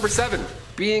you. Number 7.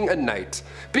 Being a knight.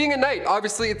 Being a knight,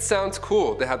 obviously it sounds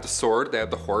cool. They have the sword, they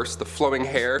have the horse, the flowing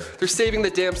hair, they're saving the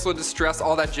damsel in distress,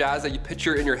 all that jazz that you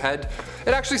picture in your head.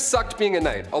 It actually sucked being a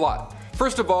knight, a lot.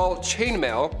 First of all,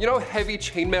 chainmail. You know how heavy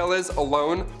chainmail is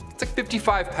alone? It's like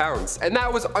 55 pounds, and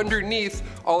that was underneath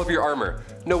all of your armor.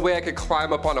 No way I could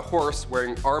climb up on a horse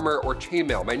wearing armor or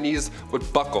chainmail. My knees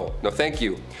would buckle. No thank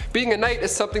you. Being a knight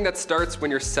is something that starts when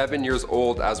you're 7 years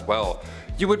old as well.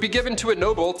 You would be given to a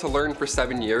noble to learn for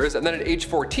 7 years, and then at age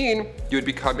 14, you would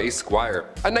become a squire.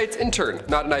 A knight's intern,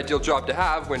 not an ideal job to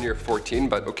have when you're 14,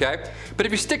 but okay. But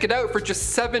if you stick it out for just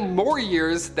 7 more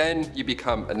years, then you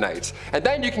become a knight. And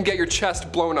then you can get your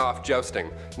chest blown off jousting.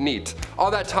 Neat.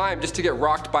 All that time just to get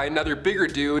rocked by another bigger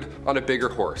dude on a bigger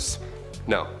horse.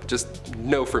 No, just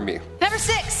no for me. Number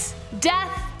 6.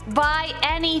 Death by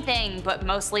anything, but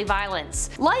mostly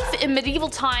violence. Life in medieval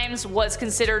times was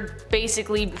considered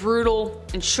basically brutal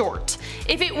and short.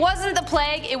 If it wasn't the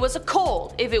plague, it was a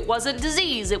cold. If it wasn't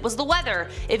disease, it was the weather.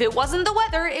 If it wasn't the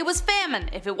weather, it was famine.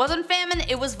 If it wasn't famine,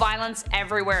 it was violence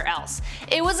everywhere else.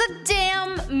 It was a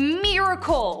damn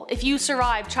miracle if you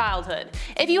survived childhood.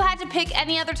 If you had to pick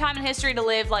any other time in history to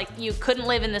live, like you couldn't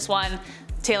live in this one,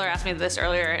 Taylor asked me this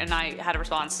earlier and I had a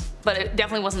response, but it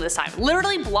definitely wasn't this time.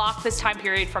 Literally block this time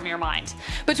period from your mind.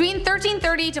 Between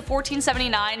 1330 to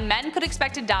 1479, men could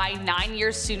expect to die 9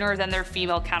 years sooner than their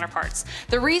female counterparts.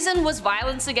 The reason was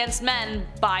violence against men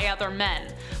by other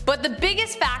men. But the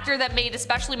biggest factor that made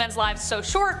especially men's lives so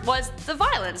short was the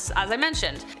violence, as I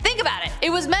mentioned. Think about it. It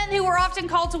was men who were often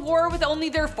called to war with only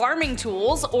their farming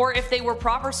tools, or if they were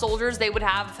proper soldiers they would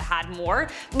have had more,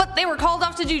 but they were called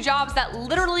off to do jobs that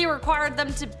literally required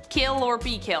them to kill or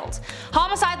be killed.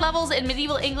 Homicide levels in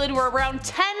medieval England were around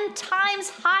 10 times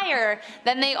higher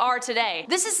than they are today.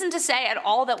 This isn't to say at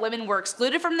all that women were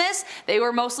excluded from this, they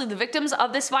were mostly the victims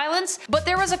of this violence, but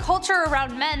there was a culture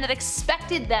around men that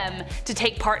expected them to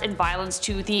take part in violence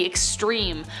to the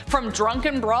extreme. From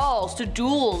drunken brawls, to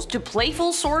duels, to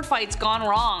playful sword fights gone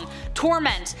wrong,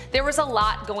 torment, there was a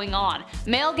lot going on.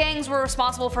 Male gangs were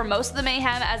responsible for most of the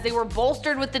mayhem as they were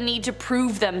bolstered with the need to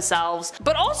prove themselves.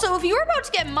 But also, if you were about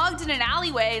to get mugged in an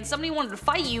alleyway and somebody wanted to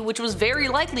fight you, which was very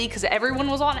likely because everyone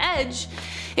was on edge,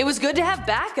 it was good to have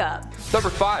backup. Number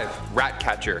 5. Rat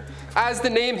catcher. As the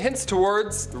name hints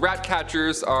towards, rat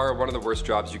catchers are one of the worst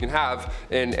jobs you can have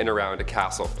in and around a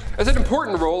castle. It's an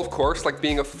important role, of course, like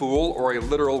being a fool or a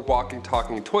literal walking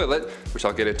talking toilet, which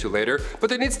I'll get into later, but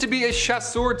there needs to be a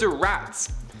chasseur de rats.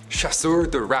 Chasseur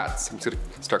de rats. I'm just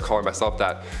gonna start calling myself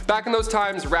that. Back in those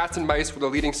times, rats and mice were the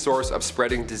leading source of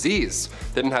spreading disease.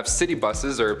 They didn't have city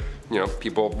buses or,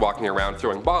 people walking around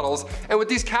throwing bottles, and with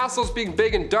these castles being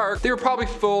big and dark, they were probably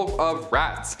full of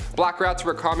rats. Black rats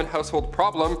were a common household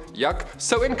problem, yuck,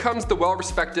 so in comes the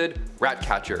well-respected rat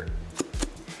catcher.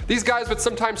 These guys would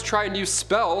sometimes try and use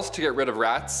spells to get rid of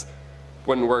rats.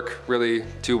 Wouldn't work really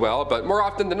too well, but more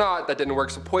often than not, that didn't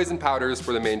work, so poison powders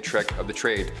were the main trick of the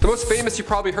trade. The most famous you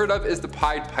probably heard of is the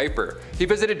Pied Piper. He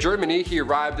visited Germany, he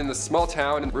arrived in this small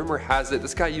town, and rumor has it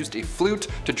this guy used a flute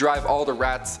to drive all the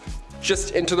rats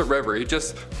just into the river. He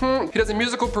does a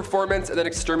musical performance and then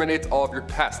exterminates all of your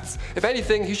pests. If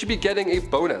anything, he should be getting a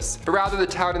bonus. But rather, the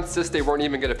town insists they weren't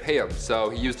even gonna pay him, so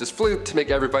he used his flute to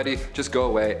make everybody just go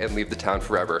away and leave the town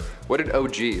forever. What an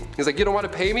OG. He's like, you don't wanna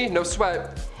pay me? No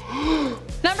sweat.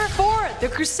 Number 4, the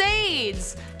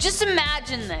Crusades. Just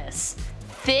imagine this.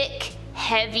 Thick,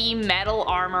 heavy metal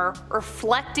armor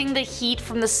reflecting the heat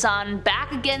from the sun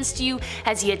back against you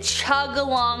as you chug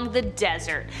along the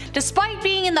desert. Despite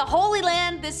being in the Holy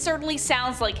Land, this certainly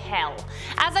sounds like hell.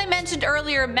 As I mentioned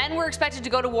earlier, men were expected to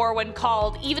go to war when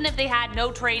called, even if they had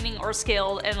no training or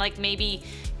skill and maybe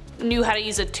knew how to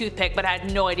use a toothpick but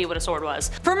had no idea what a sword was.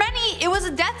 For many, it was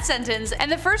a death sentence,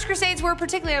 and the first Crusades were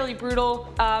particularly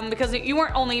brutal because you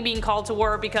weren't only being called to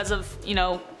war because of,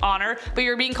 honor, but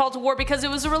you were being called to war because it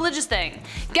was a religious thing.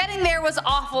 Getting there was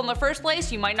awful in the first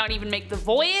place, you might not even make the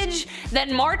voyage.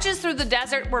 Then marches through the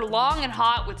desert were long and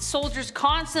hot, with soldiers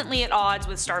constantly at odds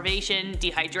with starvation,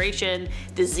 dehydration,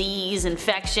 disease,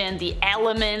 infection, the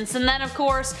elements, and then of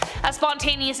course a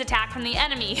spontaneous attack from the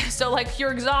enemy. So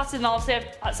you're exhausted and all of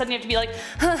a sudden you have to be like,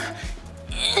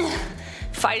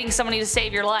 fighting somebody to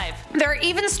save your life. There are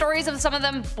even stories of some of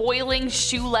them boiling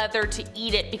shoe leather to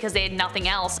eat it because they had nothing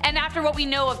else. And after what we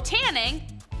know of tanning,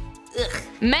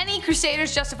 many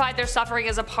crusaders justified their suffering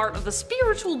as a part of the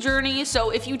spiritual journey, so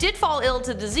if you did fall ill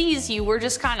to disease, you were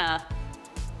just kinda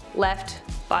left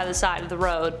by the side of the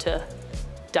road to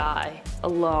die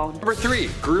alone. Number 3,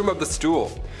 groom of the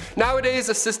stool. Nowadays,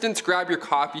 assistants grab your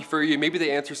coffee for you, maybe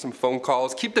they answer some phone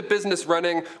calls, keep the business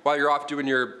running while you're off doing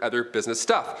your other business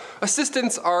stuff.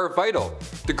 Assistants are vital.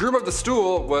 The groom of the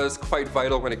stool was quite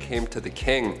vital when it came to the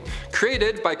king.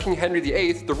 Created by King Henry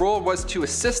VIII, the role was to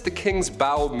assist the king's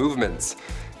bowel movements.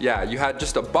 Yeah, you had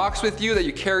just a box with you that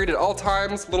you carried at all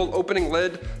times, little opening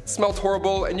lid, smelled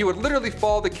horrible, and you would literally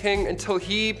follow the king until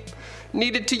he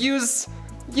needed to use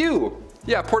you.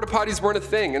 Yeah, porta potties weren't a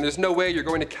thing, and there's no way you're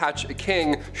going to catch a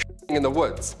king in the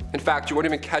woods. In fact, you won't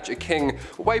even catch a king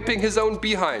wiping his own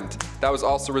behind. That was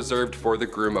also reserved for the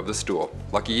groom of the stool.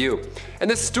 Lucky you. And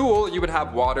this stool, you would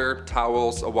have water,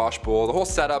 towels, a wash bowl, the whole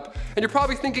setup, and you're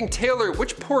probably thinking, Taylor,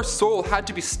 which poor soul had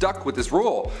to be stuck with this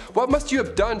role? What must you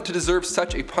have done to deserve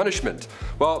such a punishment?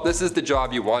 Well, this is the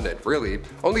job you wanted, really.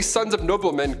 Only sons of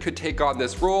noblemen could take on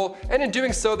this role, and in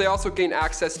doing so, they also gain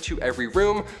access to every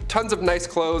room, tons of nice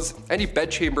clothes, any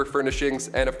bedchamber furnishings,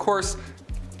 and of course,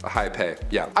 a high pay.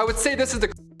 Yeah. I would say this is the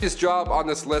craziest job on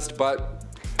this list, but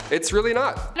it's really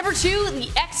not. Number 2, the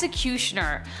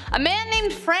executioner. A man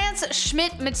named Franz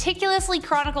Schmidt meticulously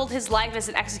chronicled his life as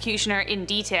an executioner in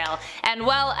detail, and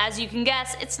well, as you can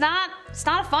guess, it's not It's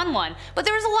not a fun one, but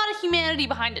there was a lot of humanity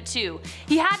behind it too.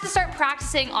 He had to start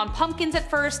practicing on pumpkins at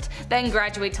first, then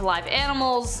graduate to live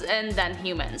animals, and then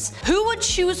humans. Who would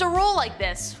choose a role like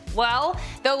this? Well,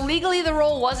 though legally the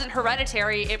role wasn't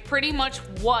hereditary, it pretty much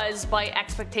was by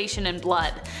expectation and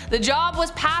blood. The job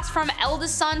was passed from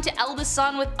eldest son to eldest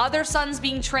son, with other sons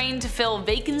being trained to fill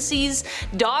vacancies.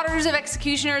 Daughters of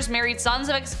executioners married sons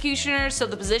of executioners, so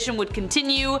the position would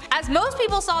continue. As most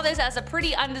people saw this as a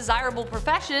pretty undesirable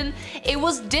profession, it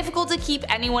was difficult to keep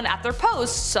anyone at their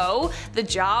posts, so the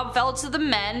job fell to the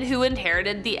men who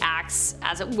inherited the axe,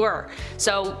 as it were.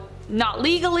 So not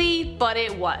legally, but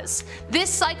it was. This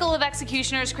cycle of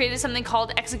executioners created something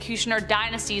called executioner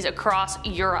dynasties across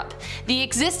Europe. The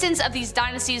existence of these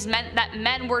dynasties meant that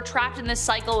men were trapped in this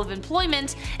cycle of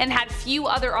employment and had few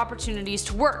other opportunities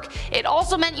to work. It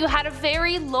also meant you had a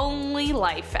very lonely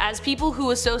life, as people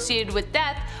who associated with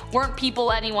death weren't people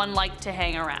anyone liked to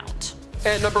hang around.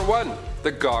 And number 1,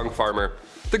 the gong farmer.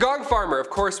 The gong farmer, of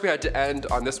course we had to end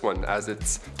on this one, as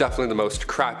it's definitely the most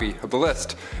crappy of the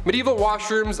list. Medieval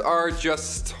washrooms are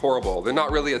just horrible. They're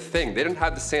not really a thing. They didn't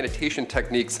have the sanitation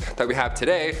techniques that we have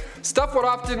today. Stuff would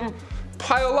often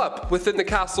pile up within the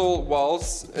castle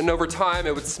walls, and over time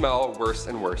it would smell worse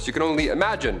and worse. You can only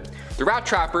imagine. The rat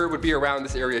trapper would be around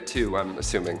this area too, I'm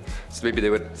assuming. So maybe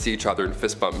they would see each other and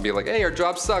fist bump and be like, hey, our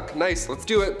jobs suck, nice, let's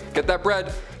do it, get that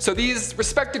bread. So these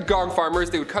respected gong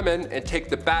farmers, they would come in and take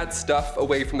the bad stuff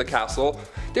away from the castle.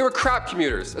 They were crap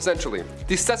commuters, essentially.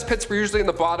 These cesspits were usually in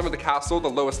the bottom of the castle, the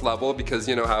lowest level, because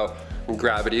you know how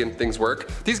gravity and things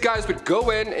work. These guys would go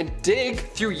in and dig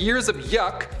through years of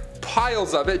yuck,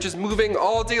 piles of it, just moving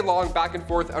all day long back and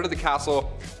forth out of the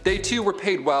castle. They too were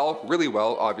paid well, really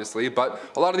well obviously, but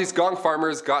a lot of these gong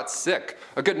farmers got sick.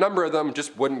 A good number of them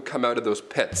just wouldn't come out of those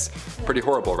pits. Pretty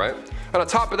horrible, right? And on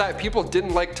top of that, people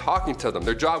didn't like talking to them.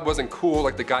 Their job wasn't cool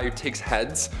like the guy who takes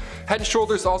heads. Head and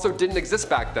shoulders also didn't exist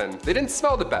back then. They didn't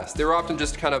smell the best. They were often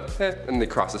just kind of and they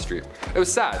cross the street. It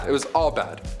was sad. It was all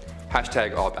bad.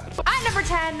 Hashtag all bad. At number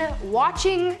 10,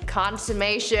 watching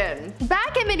consummation.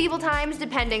 Back in medieval times,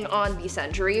 depending on the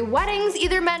century, weddings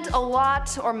either meant a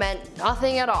lot or meant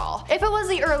nothing at all. If it was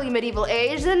the early medieval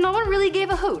age, then no one really gave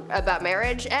a hoot about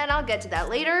marriage, and I'll get to that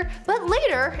later. But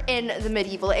later, in the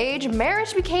medieval age,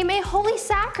 marriage became a holy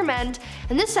sacrament,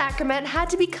 and this sacrament had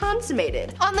to be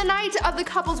consummated. On the night of the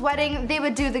couple's wedding, they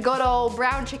would do the good old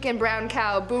brown chicken, brown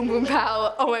cow, boom boom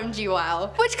pow, OMG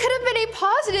wow, which could have been a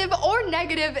positive or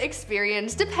negative experience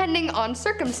depending on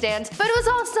circumstance, but it was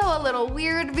also a little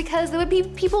weird because there would be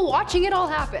people watching it all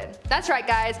happen. That's right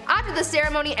guys, after the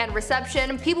ceremony and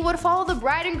reception, people would follow the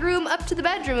bride and groom up to the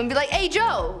bedroom and be like, hey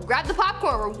Joe, grab the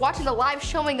popcorn, we're watching the live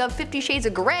showing of 50 Shades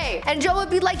of Grey. And Joe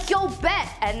would be like, yo bet,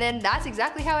 and then that's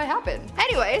exactly how it happened.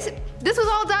 Anyways, this was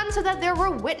all done so that there were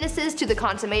witnesses to the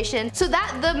consummation, so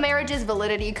that the marriage's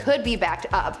validity could be backed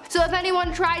up. So if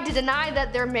anyone tried to deny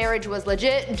that their marriage was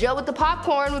legit, Joe with the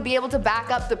popcorn would be able to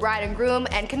back up the bride and groom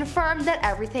and confirm that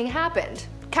everything happened.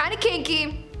 Kinda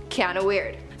kinky, kinda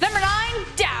weird. Number 9,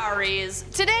 dowries.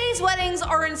 Today's weddings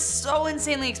are so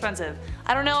insanely expensive.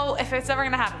 I don't know if it's ever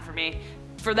gonna happen for me,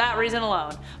 for that reason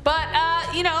alone. But,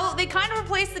 you know, they kind of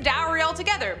replaced the dowry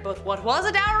altogether. But what was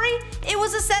a dowry? It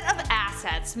was a set of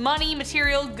assets, money,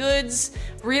 material, goods,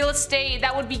 real estate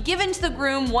that would be given to the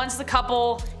groom once the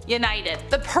couple united.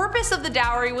 The purpose of the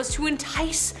dowry was to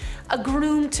entice a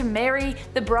groom to marry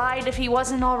the bride if he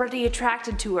wasn't already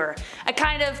attracted to her. A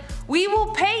kind of, we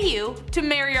will pay you to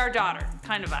marry our daughter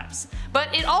kind of vibes.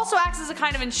 But it also acts as a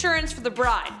kind of insurance for the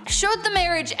bride. Should the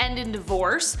marriage end in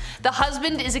divorce, the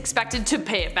husband is expected to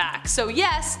pay it back. So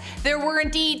yes, there were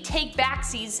indeed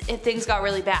take-backsies if things got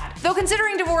really bad. Though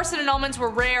considering divorce and annulments were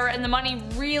rare and the money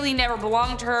really never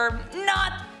belonged to her,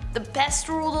 not the best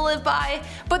rule to live by,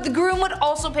 but the groom would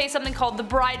also pay something called the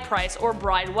bride price or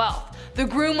bride wealth. The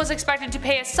groom was expected to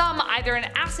pay a sum either in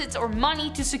assets or money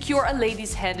to secure a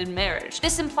lady's hand in marriage.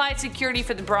 This implied security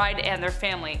for the bride and their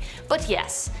family. But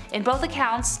yes, in both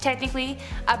accounts, technically,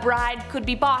 a bride could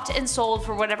be bought and sold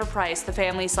for whatever price the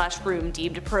family/groom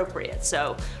deemed appropriate,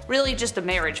 so really just a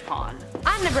marriage pawn.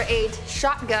 On number 8,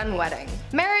 shotgun wedding.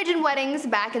 Marriage and weddings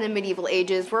back in the medieval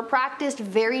ages were practiced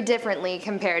very differently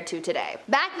compared to today.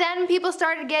 Back then, people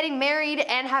started getting married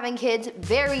and having kids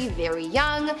very, very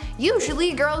young.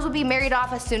 Usually, girls would be married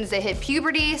off as soon as they hit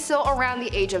puberty, so around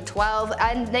the age of 12,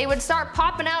 and they would start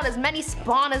popping out as many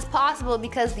spawn as possible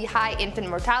because the high infant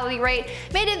mortality rate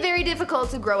made it very difficult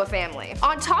to grow a family.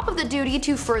 On top of the duty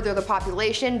to further the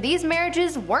population, these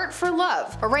marriages weren't for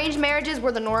love. Arranged marriages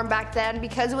were the norm back then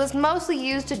because it was mostly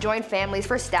used to join families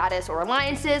for status or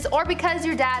alliances, or because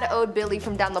your dad owed Billy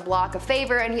from down the block a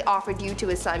favor and he offered you to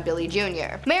his son Billy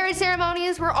Jr. Marriage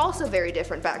ceremonies were also very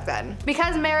different back then.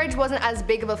 Because marriage wasn't as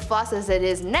big of a fuss as it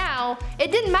is now, it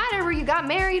didn't matter where you got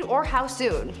married or how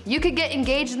soon. You could get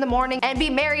engaged in the morning and be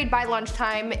married by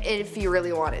lunchtime if you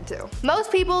really wanted to.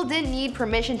 Most people didn't need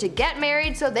permission to get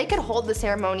married, so they could hold the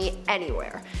ceremony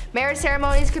anywhere. Marriage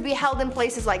ceremonies could be held in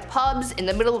places like pubs, in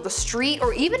the middle of the street,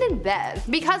 or even in bed.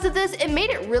 Because of this, it made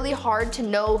it really hard to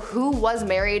know who was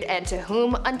married and to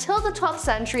whom until the 12th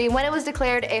century, when it was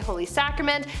declared a holy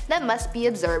sacrament that must be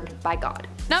observed by God.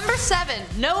 Number 7.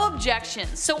 No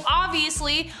objections. So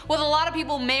obviously, with a lot of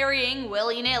people marrying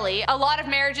willy-nilly, a lot of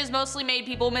marriages mostly made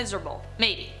people miserable.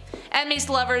 Maybe. Enemies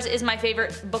to lovers is my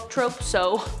favorite book trope,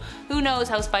 so who knows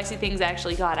how spicy things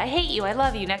actually got. I hate you, I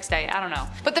love you, next day, I don't know.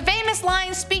 But the famous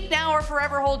line, "Speak now or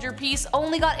forever hold your peace,"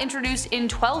 only got introduced in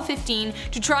 1215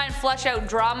 to try and flesh out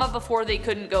drama before they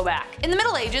couldn't go back. In the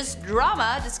Middle Ages,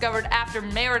 drama, discovered after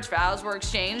marriage vows were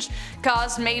exchanged,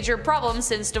 caused major problems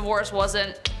since divorce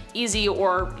wasn't easy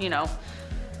or,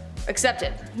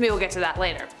 accepted. We will get to that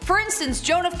later. For instance,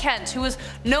 Joan of Kent, who was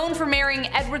known for marrying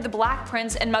Edward the Black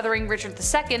Prince and mothering Richard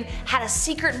II, had a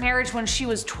secret marriage when she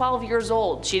was 12 years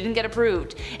old. She didn't get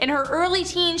approved. In her early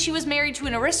teens, she was married to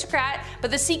an aristocrat,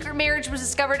 but the secret marriage was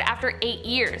discovered after 8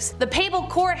 years. The papal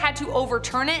court had to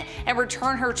overturn it and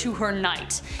return her to her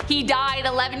knight. He died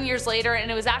 11 years later,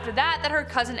 and it was after that her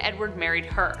cousin Edward married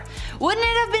her. Wouldn't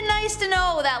it have been nice to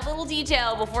know that little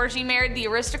detail before she married the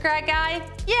aristocrat guy?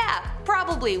 Yeah,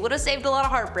 probably would have saved a lot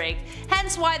of heartbreak.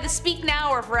 Hence why the "speak now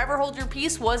or forever hold your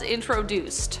peace" was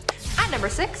introduced. At number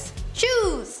 6.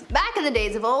 Shoes! Back in the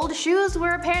days of old, shoes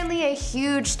were apparently a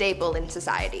huge staple in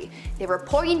society. They were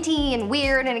pointy and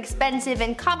weird and expensive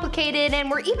and complicated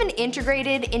and were even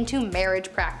integrated into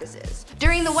marriage practices.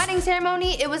 During the wedding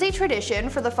ceremony, it was a tradition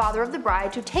for the father of the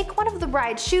bride to take one of the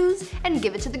bride's shoes and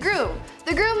give it to the groom.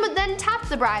 The groom would then tap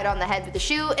the bride on the head with the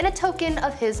shoe in a token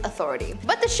of his authority.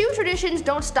 But the shoe traditions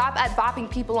don't stop at bopping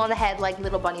people on the head like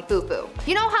little bunny foo-foo.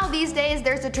 You know how these days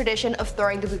there's a tradition of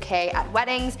throwing the bouquet at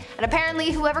weddings, and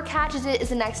apparently whoever catches it is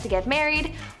the next to get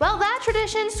married? Well, that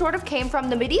tradition sort of came from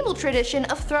the medieval tradition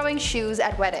of throwing shoes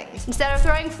at weddings. Instead of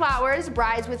throwing flowers,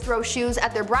 brides would throw shoes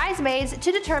at their bridesmaids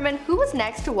to determine who was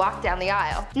next to walk down the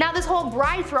aisle. Now, this whole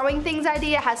bride throwing things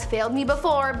idea has failed me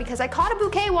before because I caught a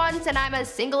bouquet once and I'm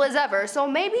as single as ever, so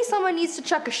maybe someone needs to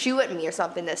chuck a shoe at me or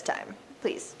something this time.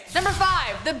 Please. Number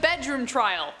 5. The bedroom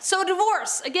trial. So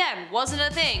divorce, again, wasn't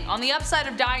a thing. On the upside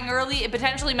of dying early, it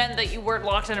potentially meant that you weren't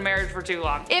locked in a marriage for too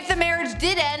long. If the marriage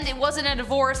did end, it wasn't a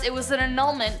divorce, it was an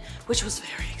annulment, which was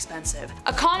very expensive.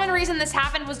 A common reason this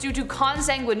happened was due to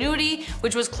consanguinity,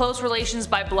 which was close relations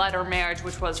by blood or marriage,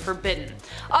 which was forbidden.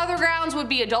 Other grounds would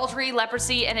be adultery,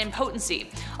 leprosy, and impotency.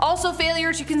 Also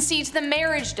failure to concede to the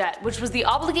marriage debt, which was the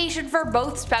obligation for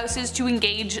both spouses to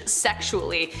engage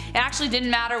sexually. It actually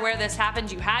didn't matter where this happened,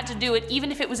 you had to do it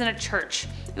even if it was in a church.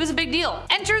 It was a big deal.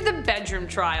 Enter the bedroom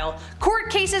trial. Court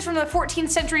cases from the 14th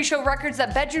century show records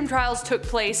that bedroom trials took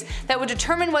place that would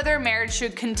determine whether a marriage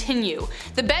should continue.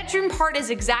 The bedroom part is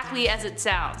exactly as it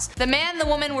sounds. The man and the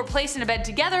woman were placed in a bed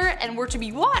together and were to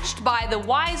be watched by the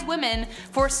wise women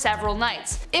for several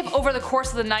nights. If over the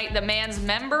course of the night the man's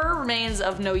member remains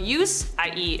of no use,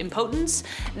 i.e. impotence,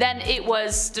 then it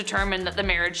was determined that the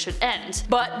marriage should end.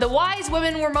 But the wise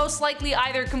women were most likely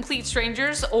either complete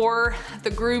strangers or the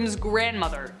groom's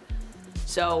grandmother.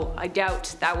 So I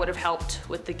doubt that would have helped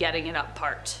with the getting it up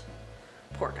part.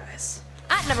 Poor guys.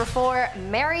 At number 4,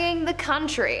 marrying the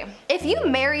country. If you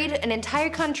married an entire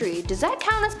country, does that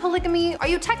count as polygamy? Are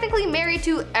you technically married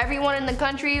to everyone in the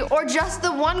country or just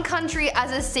the one country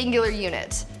as a singular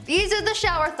unit? These are the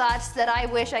shower thoughts that I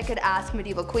wish I could ask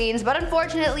medieval queens, but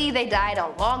unfortunately they died a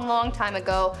long time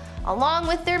ago, along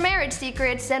with their marriage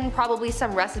secrets and probably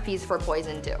some recipes for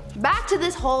poison too. Back to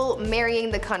this whole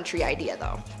marrying the country idea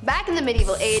though. Back in the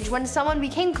medieval age, when someone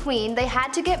became queen, they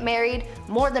had to get married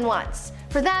more than once.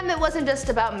 For them, it wasn't just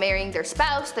about marrying their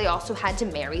spouse, they also had to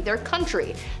marry their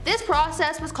country. This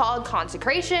process was called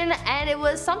consecration, and it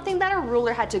was something that a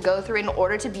ruler had to go through in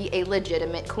order to be a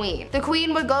legitimate queen. The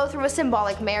queen would go through a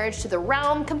symbolic marriage to the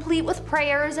realm, complete with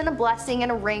prayers and a blessing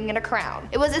and a ring and a crown.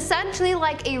 It was essentially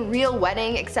like a real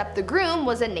wedding, except the groom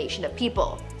was a nation of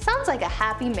people. Sounds like a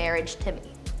happy marriage to me.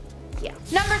 Yeah.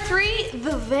 Number 3,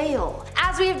 the veil. As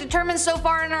As we have determined so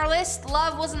far in our list,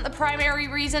 love wasn't the primary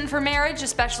reason for marriage,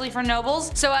 especially for nobles,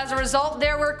 so as a result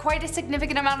there were quite a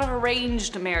significant amount of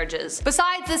arranged marriages.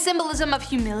 Besides the symbolism of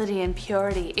humility and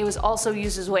purity, it was also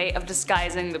used as a way of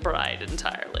disguising the bride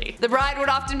entirely. The bride would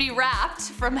often be wrapped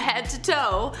from head to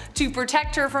toe to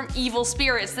protect her from evil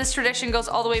spirits. This tradition goes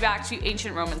all the way back to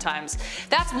ancient Roman times.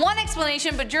 That's one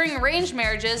explanation, but during arranged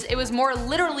marriages it was more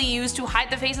literally used to hide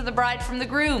the face of the bride from the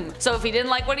groom. So if he didn't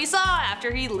like what he saw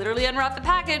after he literally unwrapped the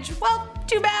package, well,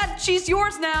 too bad, she's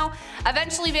yours now.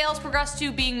 Eventually veils progressed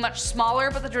to being much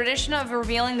smaller, but the tradition of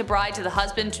revealing the bride to the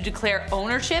husband to declare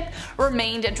ownership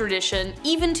remained a tradition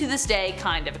even to this day,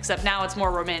 kind of, except now it's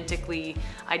more romantically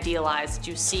idealized. Did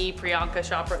you see Priyanka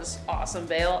Chopra's awesome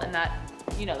veil and that,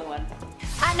 you know the one.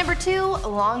 At number 2,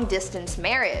 long distance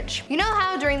marriage. You know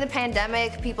how during the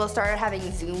pandemic people started having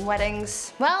Zoom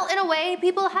weddings? Well, in a way,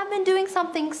 people have been doing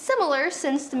something similar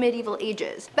since the medieval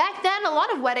ages. Back then, a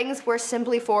lot of weddings were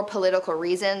simply for political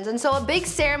reasons, and so a big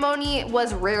ceremony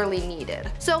was rarely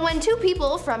needed. So when two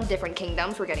people from different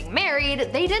kingdoms were getting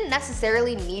married, they didn't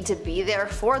necessarily need to be there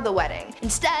for the wedding.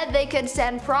 Instead, they could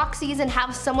send proxies and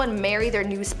have someone marry their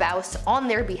new spouse on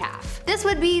their behalf. This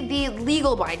would be the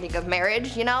legal binding of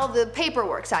marriage, you know, the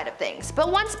paperwork side of things. But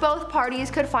once both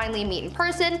parties could finally meet in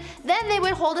person, then they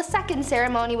would hold a second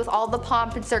ceremony with all the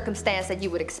pomp and circumstance that you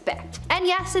would expect. And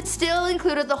yes, it still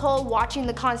included the whole watching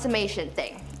the consummation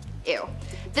thing. Ew.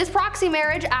 This proxy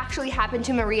marriage actually happened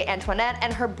to Marie Antoinette,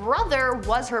 and her brother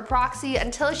was her proxy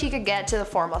until she could get to the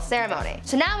formal ceremony.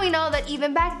 So now we know that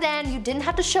even back then, you didn't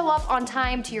have to show up on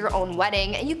time to your own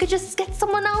wedding, and you could just get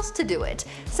someone else to do it.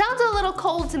 Sounds a little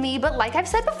cold to me, but like I've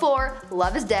said before,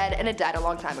 love is dead and it died a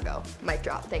long time ago. Mic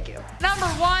drop, thank you. Number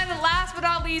 1, last but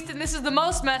not least, and this is the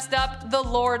most messed up, the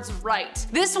Lord's Right.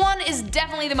 This one is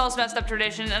definitely the most messed up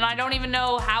tradition, and I don't even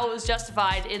know how it was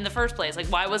justified in the first place. Like,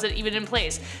 why was it even in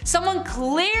place? Someone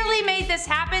clearly made this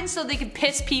happen so they could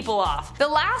piss people off. The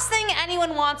last thing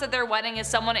anyone wants at their wedding is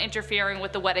someone interfering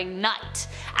with the wedding night.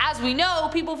 As we know,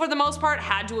 people for the most part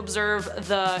had to observe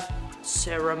the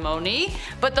ceremony,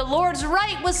 but the Lord's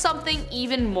Right was something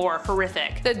even more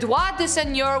horrific. The droit de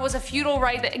seigneur was a feudal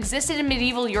right that existed in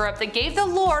medieval Europe that gave the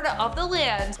lord of the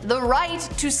land the right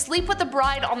to sleep with the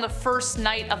bride on the first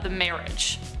night of the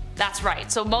marriage. That's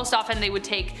right, so most often they would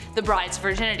take the bride's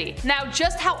virginity. Now,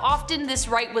 just how often this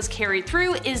right was carried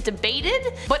through is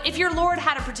debated, but if your lord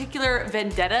had a particular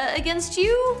vendetta against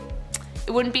you,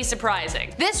 it wouldn't be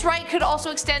surprising. This right could also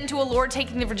extend to a lord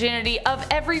taking the virginity of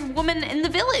every woman in the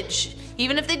village,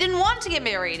 even if they didn't want to get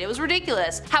married. It was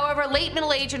ridiculous. However, late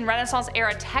Middle Age and Renaissance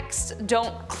era texts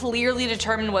don't clearly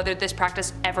determine whether this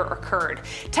practice ever occurred.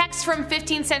 Texts from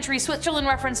 15th century Switzerland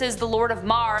references the Lord of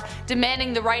Mar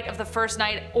demanding the right of the first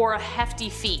night or a hefty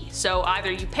fee, so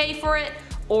either you pay for it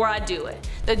or I do it.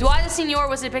 The droit de seigneur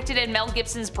was depicted in Mel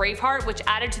Gibson's Braveheart, which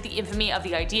added to the infamy of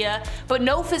the idea, but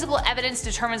no physical evidence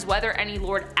determines whether any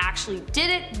lord actually did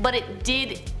it, but it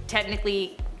did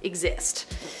technically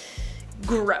exist.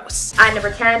 Gross. At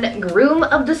number 10, groom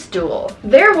of the stool.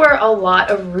 There were a lot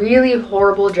of really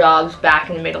horrible jobs back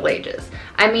in the Middle Ages.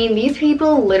 I mean, these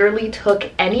people literally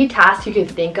took any task you could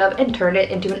think of and turned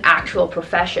it into an actual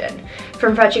profession.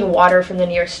 From fetching water from the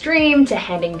nearest stream to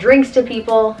handing drinks to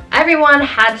people, everyone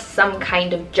had some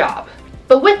kind of job.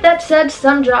 But with that said,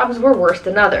 some jobs were worse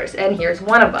than others, and here's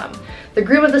one of them. The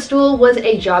groom of the stool was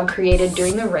a job created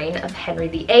during the reign of Henry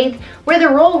VIII, where the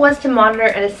role was to monitor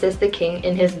and assist the king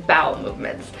in his bowel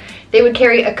movements. They would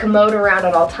carry a commode around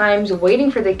at all times,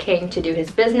 waiting for the king to do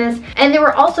his business, and they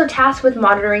were also tasked with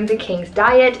monitoring the king's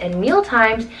diet and meal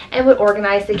times, and would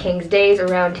organize the king's days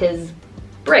around his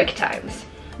break times.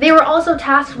 They were also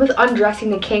tasked with undressing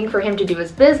the king for him to do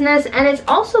his business, and it's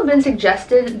also been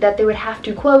suggested that they would have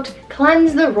to, quote,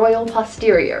 cleanse the royal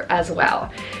posterior as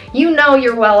well. You know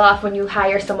you're well off when you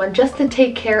hire someone just to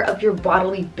take care of your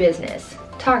bodily business.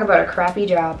 Talk about a crappy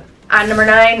job. At number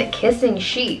 9, kissing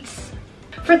sheets.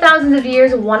 For thousands of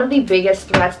years, one of the biggest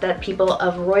threats that people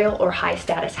of royal or high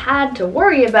status had to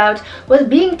worry about was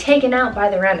being taken out by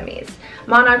their enemies.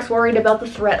 Monarchs worried about the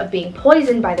threat of being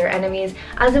poisoned by their enemies,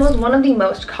 as it was one of the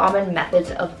most common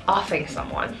methods of offing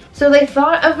someone. So they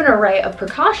thought of an array of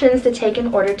precautions to take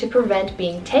in order to prevent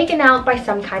being taken out by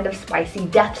some kind of spicy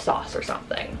death sauce or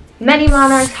something. Many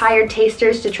monarchs hired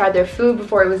tasters to try their food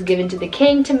before it was given to the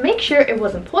king to make sure it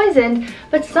wasn't poisoned,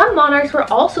 but some monarchs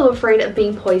were also afraid of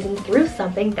being poisoned through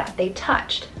something that they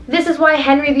touched. This is why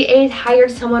Henry VIII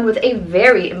hired someone with a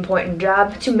very important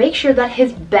job to make sure that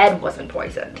his bed wasn't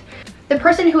poisoned. The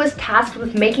person who was tasked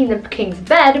with making the king's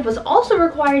bed was also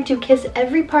required to kiss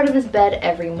every part of his bed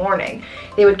every morning.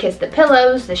 They would kiss the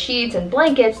pillows, the sheets, and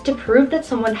blankets to prove that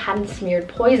someone hadn't smeared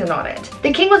poison on it.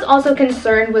 The king was also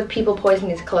concerned with people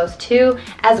poisoning his clothes too,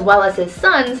 as well as his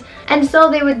sons, and so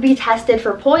they would be tested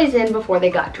for poison before they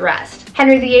got dressed.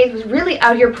 Henry VIII was really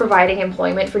out here providing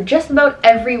employment for just about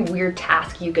every weird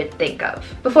task you could think of.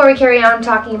 Before we carry on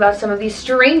talking about some of the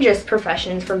strangest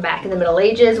professions from back in the Middle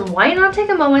Ages, why not take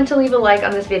a moment to leave a like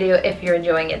on this video if you're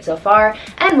enjoying it so far,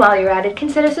 and while you're at it,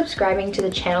 consider subscribing to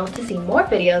the channel to see more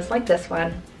videos like this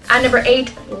one. At number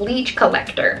 8, leech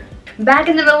collector. Back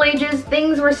in the Middle Ages,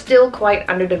 things were still quite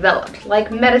underdeveloped,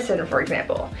 like medicine for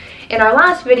example. In our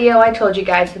last video, I told you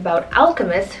guys about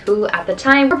alchemists who, at the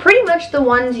time, were pretty much the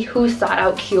ones who sought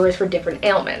out cures for different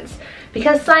ailments.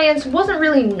 Because science wasn't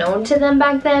really known to them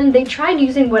back then, they tried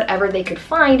using whatever they could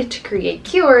find to create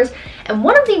cures, and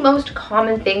one of the most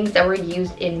common things that were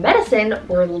used in medicine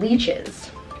were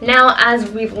leeches. Now,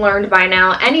 as we've learned by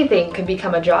now, anything could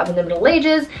become a job in the Middle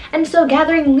Ages, and so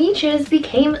gathering leeches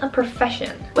became a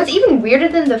profession. What's even weirder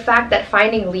than the fact that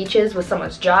finding leeches was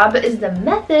someone's job is the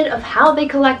method of how they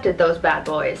collected those bad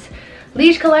boys.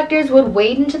 Leech collectors would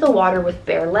wade into the water with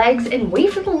bare legs and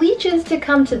wait for the leeches to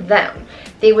come to them.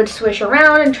 They would swish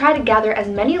around and try to gather as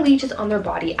many leeches on their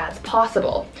body as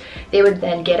possible. They would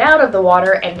then get out of the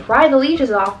water and pry the leeches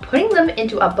off, putting them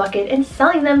into a bucket and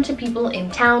selling them to people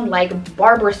in town like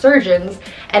barber surgeons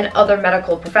and other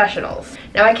medical professionals.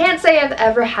 Now, I can't say I've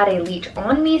ever had a leech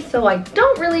on me, so I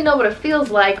don't really know what it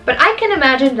feels like, but I can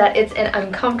imagine that it's an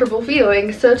uncomfortable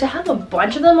feeling, so to have a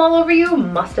bunch of them all over you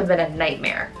must have been a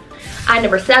nightmare. At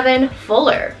number 7,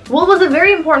 fuller. Wool was a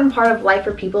very important part of life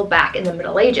for people back in the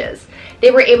Middle Ages. They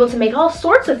were able to make all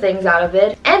sorts of things out of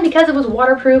it, and because it was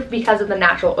waterproof because of the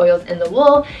natural oils in the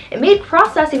wool, it made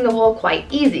processing the wool quite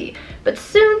easy. But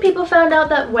soon people found out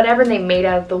that whatever they made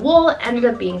out of the wool ended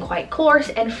up being quite coarse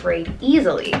and frayed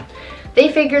easily.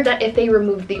 They figured that if they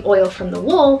removed the oil from the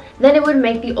wool, then it would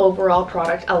make the overall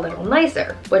product a little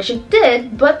nicer, which it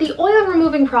did, but the oil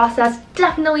removing process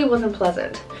definitely wasn't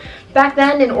pleasant. Back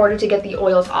then, in order to get the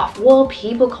oils off wool,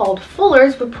 people called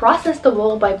fullers would process the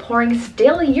wool by pouring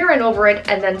stale urine over it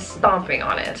and then stomping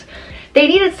on it. They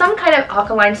needed some kind of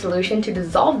alkaline solution to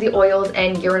dissolve the oils,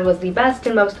 and urine was the best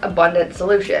and most abundant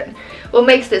solution. What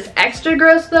makes this extra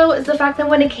gross though is the fact that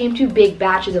when it came to big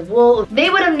batches of wool, they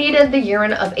would have needed the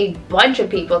urine of a bunch of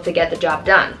people to get the job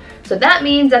done. So that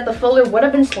means that the fuller would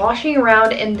have been sloshing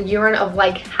around in the urine of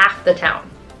like half the town.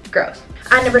 Gross.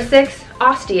 At number 6,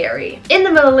 ostiary. In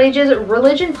the Middle Ages,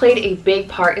 religion played a big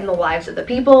part in the lives of the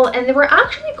people, and there were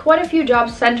actually quite a few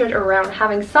jobs centered around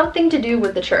having something to do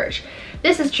with the church.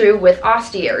 This is true with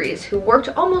ostiaries, who worked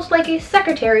almost like a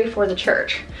secretary for the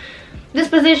church. This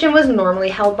position was normally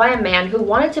held by a man who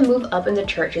wanted to move up in the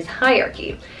church's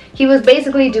hierarchy. He was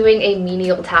basically doing a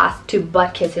menial task to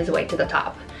butt kiss his way to the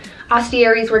top.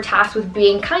 Ostiaries were tasked with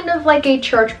being kind of like a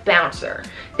church bouncer.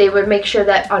 They would make sure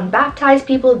that unbaptized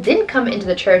people didn't come into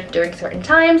the church during certain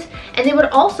times, and they would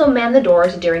also man the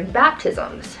doors during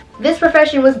baptisms. This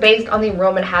profession was based on the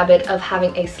Roman habit of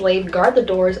having a slave guard the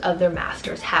doors of their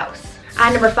master's house.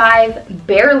 At number 5,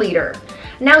 bear leader.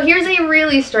 Now here's a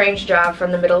really strange job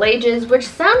from the Middle Ages, which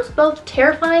sounds both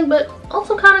terrifying but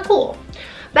also kind of cool.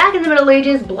 Back in the Middle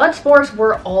Ages, blood sports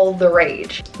were all the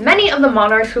rage. Many of the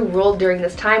monarchs who ruled during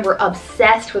this time were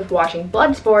obsessed with watching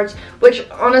blood sports, which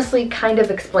honestly kind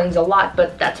of explains a lot,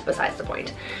 but that's besides the point.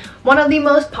 One of the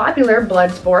most popular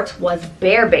blood sports was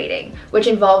bear baiting, which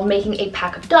involved making a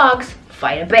pack of dogs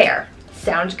fight a bear.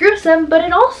 Sounds gruesome, but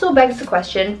it also begs the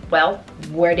question, well,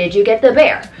 where did you get the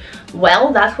bear?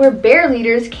 Well, that's where bear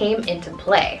leaders came into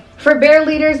play. For bear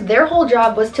leaders, their whole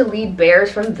job was to lead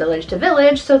bears from village to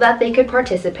village so that they could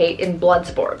participate in blood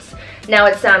sports. Now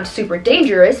it sounds super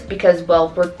dangerous because,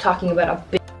 well, we're talking about a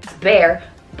big bear,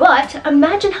 but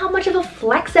imagine how much of a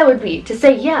flex that would be to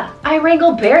say, yeah, I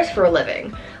wrangle bears for a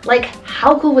living. Like,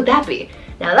 how cool would that be?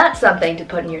 Now that's something to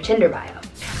put in your Tinder bio.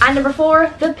 At number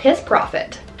 4, the piss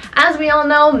prophet. As we all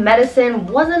know, medicine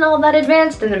wasn't all that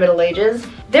advanced in the Middle Ages.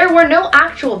 There were no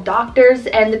actual doctors,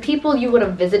 and the people you would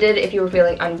have visited if you were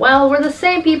feeling unwell were the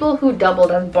same people who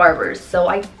doubled as barbers, so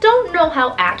I don't know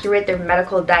how accurate their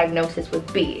medical diagnosis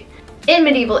would be. In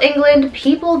medieval England,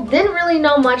 people didn't really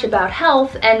know much about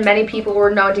health, and many people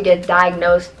were known to get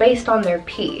diagnosed based on their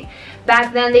pee.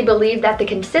 Back then, they believed that the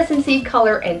consistency,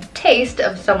 color, and taste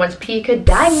of someone's pee could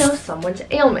diagnose someone's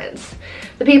ailments.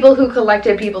 The people who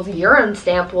collected people's urine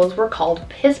samples were called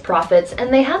piss prophets,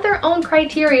 and they had their own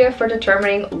criteria for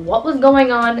determining what was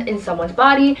going on in someone's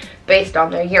body based on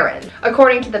their urine.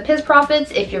 According to the piss prophets,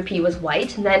 if your pee was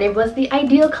white, then it was the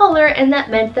ideal color, and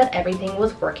that meant that everything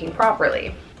was working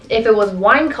properly. If it was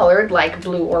wine-colored, like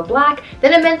blue or black,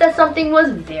 then it meant that something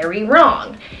was very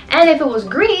wrong. And if it was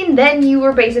green, then you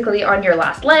were basically on your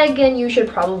last leg and you should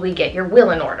probably get your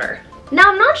will in order. Now,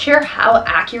 I'm not sure how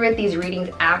accurate these readings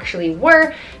actually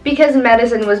were because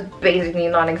medicine was basically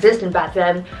non-existent back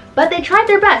then, but they tried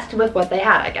their best with what they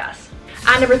had, I guess.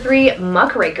 At number 3,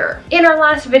 muckraker. In our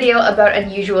last video about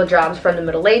unusual jobs from the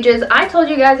Middle Ages, I told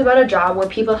you guys about a job where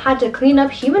people had to clean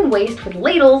up human waste with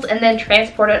ladles and then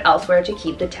transport it elsewhere to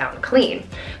keep the town clean.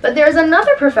 But there's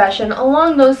another profession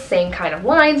along those same kind of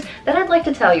lines that I'd like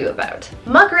to tell you about.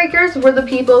 Muckrakers were the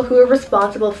people who were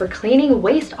responsible for cleaning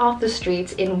waste off the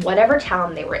streets in whatever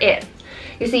town they were in.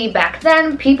 You see, back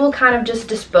then, people kind of just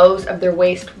disposed of their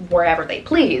waste wherever they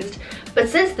pleased. But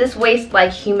since this waste,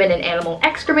 like human and animal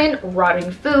excrement,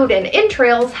 rotting food, and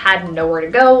entrails, had nowhere to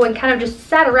go and kind of just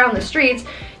sat around the streets,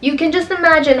 you can just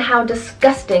imagine how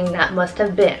disgusting that must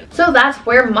have been. So that's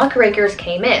where muckrakers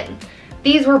came in.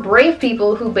 These were brave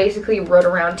people who basically rode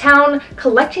around town,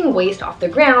 collecting waste off the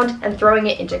ground and throwing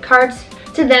it into carts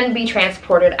to then be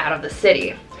transported out of the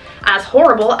city. As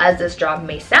horrible as this job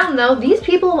may sound though, these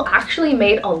people actually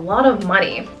made a lot of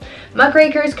money.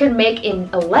 Muckrakers could make in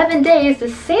 11 days the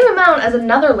same amount as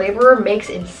another laborer makes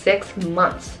in 6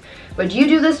 months. Would you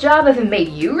do this job if it made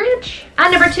you rich?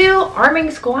 At number 2, arming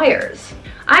squires.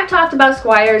 I've talked about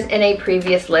squires in a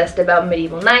previous list about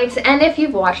medieval knights, and if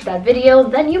you've watched that video,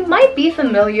 then you might be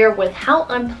familiar with how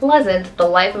unpleasant the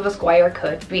life of a squire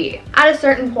could be. At a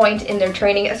certain point in their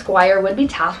training, a squire would be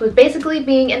tasked with basically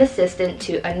being an assistant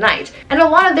to a knight, and a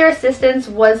lot of their assistance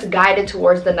was guided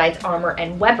towards the knight's armor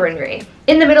and weaponry.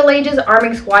 In the Middle Ages,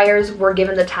 arming squires were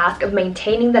given the task of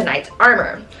maintaining the knight's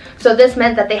armor. So this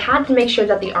meant that they had to make sure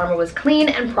that the armor was clean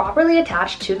and properly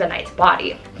attached to the knight's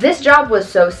body. This job was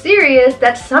so serious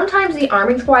that sometimes the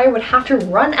arming squire would have to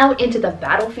run out into the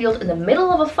battlefield in the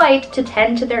middle of a fight to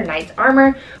tend to their knight's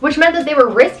armor, which meant that they were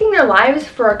risking their lives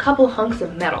for a couple hunks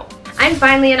of metal. And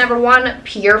finally, at number 1,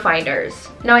 pier finders.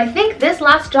 Now I think this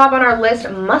last job on our list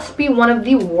must be one of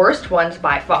the worst ones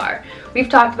by far. We've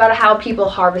talked about how people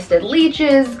harvested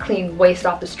leeches, cleaned waste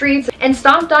off the streets, and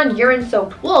stomped on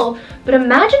urine-soaked wool, but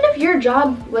imagine if your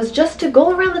job was just to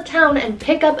go around the town and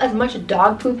pick up as much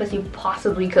dog poop as you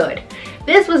possibly could.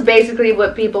 This was basically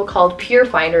what people called pier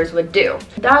finders would do.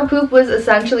 Dog poop was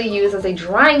essentially used as a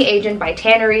drying agent by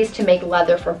tanneries to make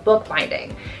leather for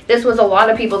bookbinding. This was a lot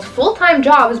of people's full-time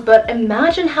jobs, but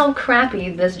imagine how crappy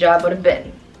this job would have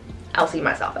been. I'll see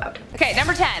myself out. Okay,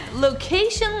 number 10,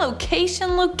 location,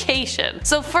 location, location.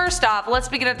 So first off, let's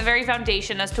begin at the very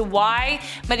foundation as to why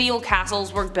medieval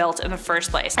castles were built in the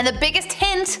first place. And the biggest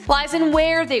hint lies in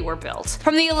where they were built.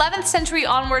 From the 11th century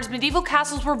onwards, medieval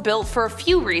castles were built for a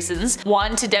few reasons.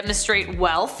 1, to demonstrate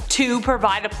wealth. 2,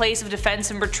 provide a place of defense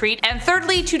and retreat. And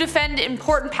thirdly, to defend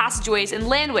important passageways and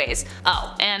landways.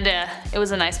 Oh, and it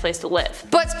was a nice place to live.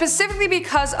 But specifically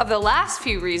because of the last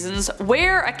few reasons,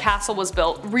 where a castle was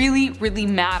built really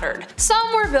mattered.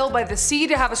 Some were built by the sea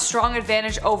to have a strong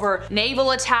advantage over naval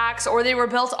attacks, or they were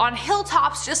built on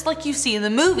hilltops just like you see in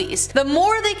the movies. The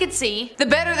more they could see, the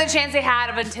better the chance they had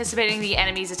of anticipating the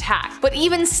enemy's attack. But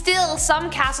even still,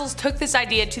 some castles took this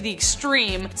idea to the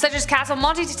extreme, such as Castle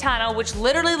Monte Titano, which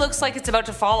literally looks like it's about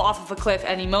to fall off of a cliff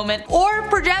any moment, or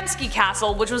Przemyśl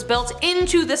Castle, which was built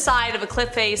into the side of a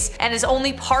cliff face and is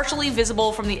only partially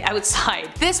visible from the outside.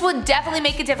 This would definitely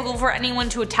make it difficult for anyone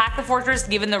to attack the fortress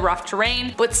given the rough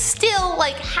terrain, but still,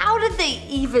 like, how did they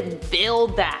even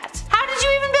build that? How did you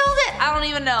even build it? I don't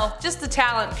even know. Just the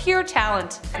talent, pure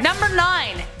talent. Number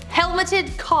 9,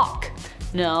 helmeted cock.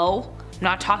 No. I'm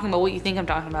not talking about what you think I'm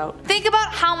talking about. Think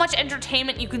about how much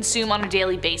entertainment you consume on a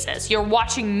daily basis. You're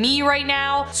watching me right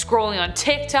now, scrolling on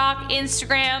TikTok,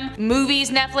 Instagram,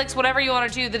 movies, Netflix, whatever you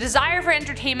want to do. The desire for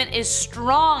entertainment is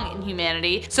strong in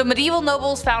humanity, so medieval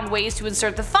nobles found ways to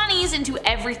insert the funnies into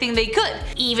everything they could,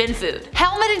 even food.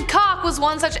 Helmeted cock was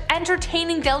one such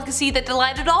entertaining delicacy that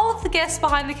delighted all of the guests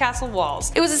behind the castle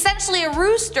walls. It was essentially a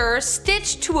rooster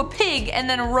stitched to a pig and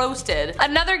then roasted.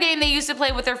 Another game they used to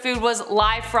play with their food was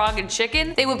live frog and chicken.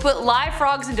 They would put live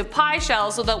frogs into pie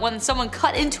shells so that when someone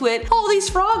cut into it, all these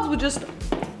frogs would just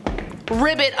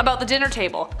ribbit about the dinner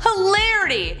table.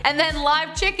 Hilarity! And then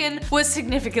live chicken was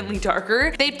significantly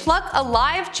darker. They'd pluck a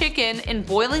live chicken in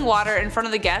boiling water in front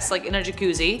of the guests, like in a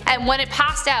jacuzzi, and when it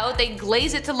passed out, they'd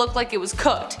glaze it to look like it was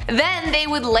cooked. Then they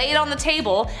would lay it on the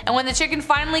table, and when the chicken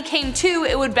finally came to,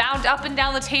 it would bound up and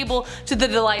down the table to the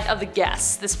delight of the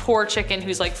guests. This poor chicken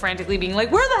who's like frantically being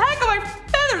like, where the heck are my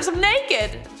feathers? I'm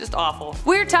naked! Just awful.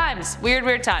 Weird times.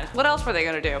 Weird times. What else were they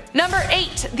gonna do? Number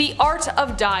 8. The art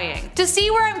of dying. To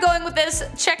see where I'm going with this,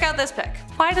 check out this pic.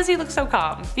 Why does he look so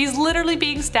calm? He's literally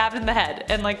being stabbed in the head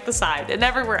and like the side and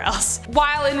everywhere else.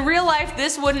 While in real life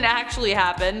this wouldn't actually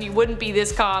happen, you wouldn't be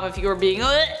this calm if you were being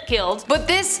killed, but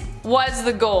this was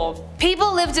the goal.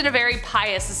 People lived in a very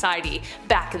pious society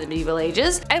back in the medieval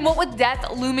ages, and what with death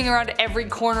looming around every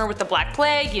corner with the Black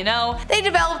Plague, you know, they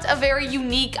developed a very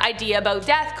unique idea about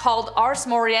death called ars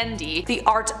moriendi, the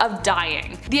art of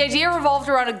dying. The idea revolved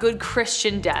around a good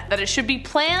Christian death, that it should be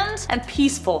planned and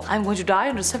peaceful. I'm going to die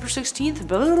on December 16th,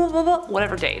 blah, blah, blah, blah,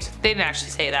 whatever date. They didn't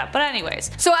actually say that, but anyways.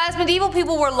 So as medieval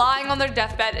people were lying on their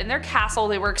deathbed in their castle,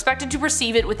 they were expected to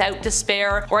receive it without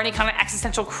despair or any kind of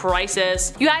existential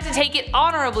crisis. You had to take it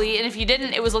honorably, and if you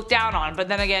didn't, it was looked down on, but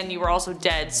then again, you were also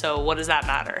dead, so what does that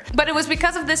matter? But it was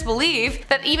because of this belief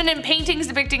that even in paintings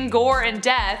depicting gore and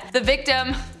death, the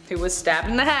victim, who was stabbed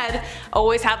in the head,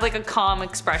 always had like a calm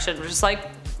expression, just like,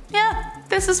 yeah,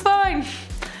 this is fine.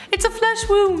 It's a flesh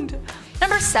wound.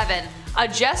 Number 7. A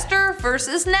jester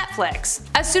versus Netflix.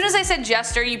 As soon as I said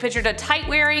jester, you pictured a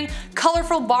tight-wearing,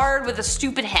 colorful bard with a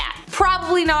stupid hat.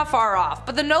 Probably not far off,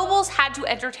 but the nobles had to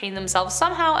entertain themselves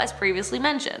somehow, as previously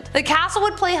mentioned. The castle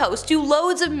would play host to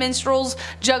loads of minstrels,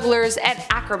 jugglers, and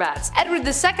acrobats. Edward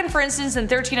II, for instance, in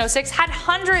 1306 had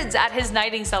hundreds at his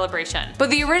knighting celebration. But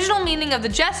the original meaning of the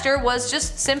jester was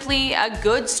just simply a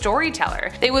good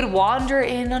storyteller. They would wander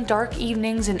in on dark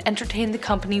evenings and entertain the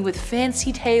company with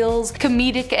fancy tales,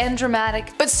 comedic and dramatic.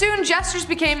 But soon jesters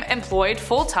became employed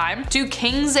full-time to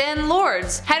kings and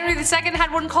lords. Henry II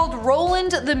had one called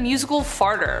Roland the Musical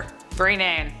Farter. Great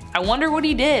name. I wonder what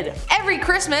he did. Every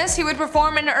Christmas he would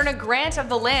perform and earn a grant of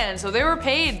the land, so they were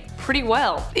paid pretty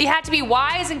well. He had to be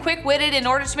wise and quick-witted in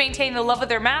order to maintain the love of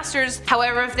their masters.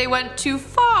 However, if they went too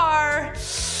far,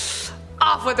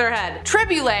 off with their head.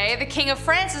 Triboulet, the king of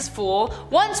France's fool,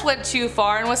 once went too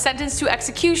far and was sentenced to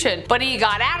execution, but he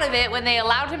got out of it when they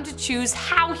allowed him to choose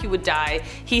how he would die.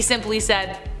 He simply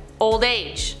said, old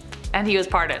age, and he was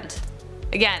pardoned.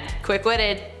 Again,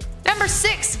 quick-witted. Number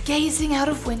 6. Gazing out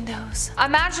of windows.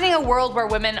 Imagining a world where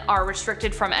women are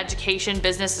restricted from education,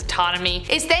 business, autonomy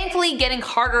is thankfully getting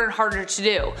harder and harder to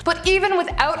do. But even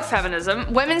without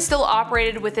feminism, women still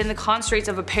operated within the constraints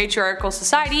of a patriarchal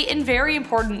society in very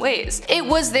important ways. It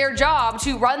was their job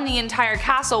to run the entire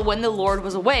castle when the lord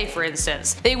was away, for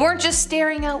instance. They weren't just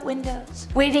staring out windows,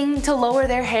 waiting to lower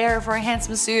their hair for a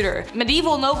handsome suitor.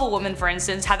 Medieval noblewomen, for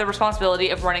instance, had the responsibility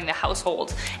of running the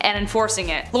household and enforcing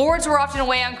it. Lords were often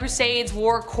away on crusades,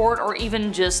 war, court, or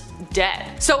even just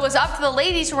dead. So it was up to the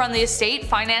ladies to run the estate,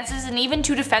 finances, and even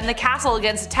to defend the castle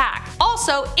against attack.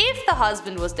 Also, if the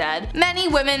husband was dead, many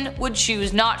women would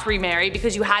choose not to remarry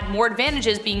because you had more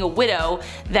advantages being a widow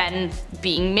than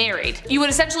being married. You would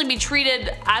essentially be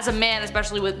treated as a man,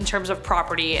 especially in terms of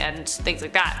property and things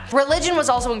like that. Religion was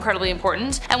also incredibly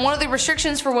important, and one of the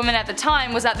restrictions for women at the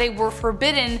time was that they were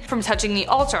forbidden from touching the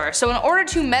altar. So in order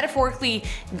to metaphorically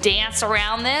dance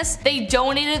around this, they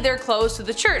donated their clothes to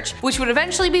the church, which would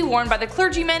eventually be worn by the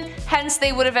clergyman, hence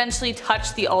they would eventually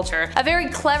touch the altar. A very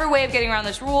clever way of getting around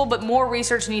this rule, but more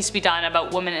research needs to be done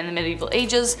about women in the medieval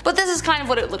ages, but this is kind of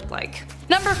what it looked like.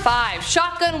 Number 5.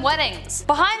 Shotgun weddings.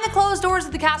 Behind the closed doors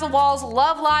of the castle walls,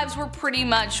 love lives were pretty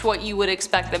much what you would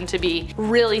expect them to be.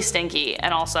 Really stinky,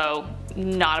 and also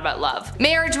not about love.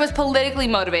 Marriage was politically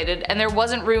motivated, and there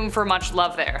wasn't room for much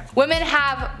love there. Women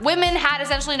had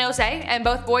essentially no say, and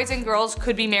both boys and girls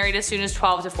could be married as soon as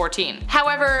 12 to 14.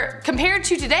 However, compared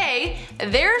to today,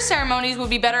 their ceremonies would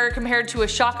be better compared to a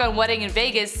shotgun wedding in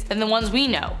Vegas than the ones we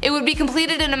know. It would be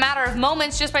completed in a matter of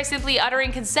moments just by simply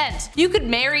uttering consent. You could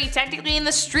marry technically in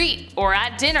the street, or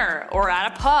at dinner, or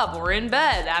at a pub, or in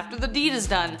bed after the deed is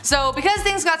done. So because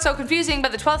things got so confusing by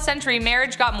the 12th century,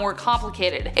 marriage got more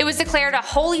complicated. It was declared a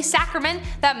holy sacrament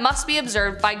that must be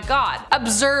observed by God.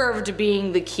 Observed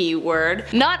being the key word.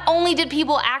 Not only did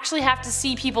people actually have to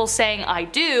see people saying I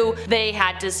do, they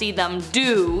had to see them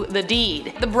do the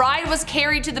deed. The bride was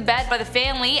carried to the bed by the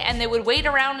family, and they would wait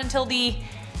around until the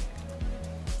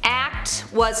act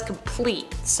was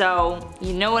complete, so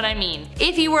you know what I mean.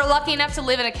 If you were lucky enough to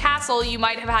live in a castle, you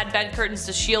might have had bed curtains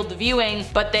to shield the viewing,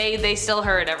 but they still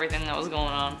heard everything that was going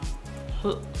on.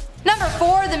 Number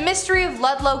 4. The Mystery of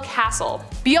Ludlow Castle.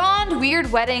 Beyond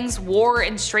weird weddings, war,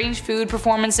 and strange food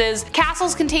performances,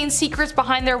 castles contain secrets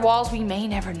behind their walls we may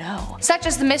never know, such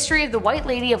as the mystery of the White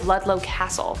Lady of Ludlow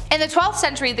Castle. In the 12th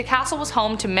century, the castle was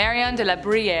home to Marion de la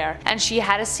Bruyere, and she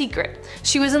had a secret.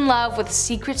 She was in love with a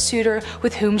secret suitor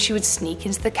with whom she would sneak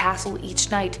into the castle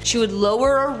each night. She would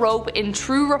lower a rope in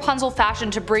true Rapunzel fashion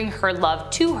to bring her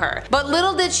love to her. But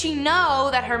little did she know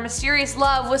that her mysterious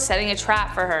love was setting a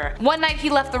trap for her. One night he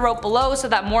left the rope below so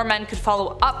that more men could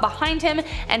follow up behind him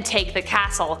and take the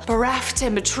castle. Bereft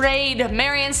and betrayed,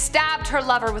 Marion stabbed her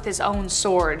lover with his own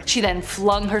sword. She then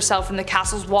flung herself from the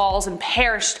castle's walls and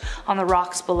perished on the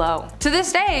rocks below. To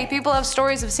this day, people have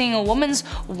stories of seeing a woman's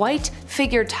white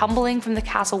figure tumbling from the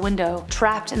castle window,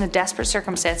 trapped in the desperate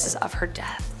circumstances of her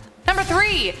death. Number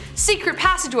 3. Secret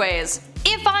passageways.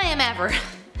 If I am ever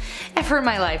in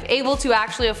my life able to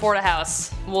actually afford a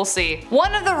house, we'll see.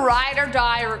 One of the ride or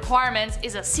die requirements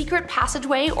is a secret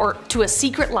passageway or to a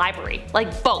secret library.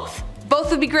 Like both. Both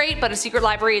would be great, but a secret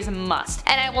library is a must.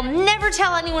 And I will never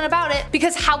tell anyone about it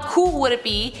because how cool would it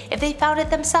be if they found it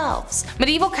themselves?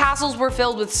 Medieval castles were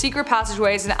filled with secret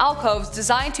passageways and alcoves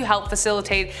designed to help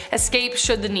facilitate escape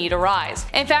should the need arise.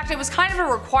 In fact, it was kind of a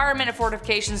requirement of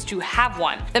fortifications to have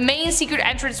one. The main secret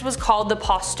entrance was called the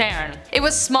postern. It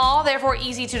was small, therefore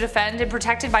easy to defend and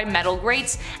protected by metal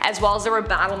grates, as well as there were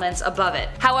battlements above it.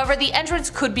 However, the entrance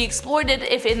could be exploited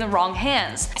if in the wrong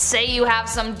hands. Say you have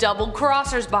some double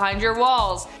crossers behind your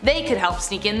walls. They could help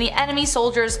sneak in the enemy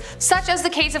soldiers, such as the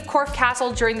case of Corfe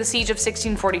Castle during the siege of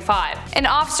 1645. An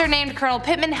officer named Colonel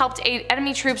Pittman helped aid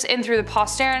enemy troops in through the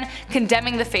postern,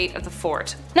 condemning the fate of the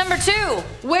fort. Number 2.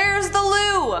 Where's the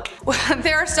loo?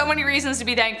 There are so many reasons to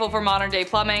be thankful for modern day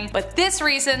plumbing, but this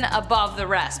reason above the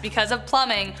rest. Because of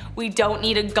plumbing, we don't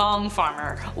need a gong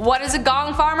farmer. What is a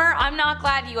gong farmer? I'm not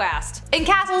glad you asked. In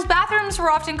castles, bathrooms were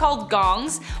often called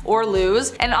gongs or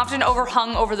loos, and often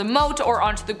overhung over the moat or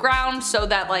onto the ground so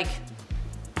that like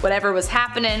whatever was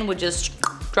happening would just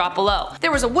drop below.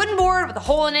 There was a wooden board with a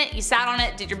hole in it, you sat on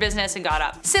it, did your business, and got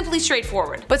up. Simply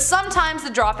straightforward. But sometimes the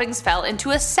droppings fell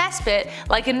into a cesspit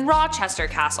like in Rochester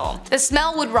Castle. The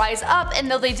smell would rise up,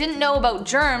 and though they didn't know about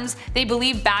germs, they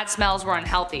believed bad smells were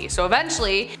unhealthy. So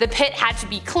eventually, the pit had to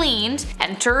be cleaned.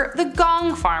 Enter the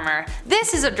gong farmer.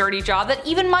 This is a dirty job that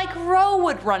even Mike Rowe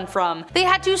would run from. They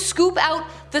had to scoop out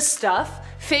the stuff,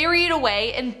 ferry it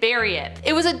away, and bury it.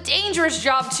 It was a dangerous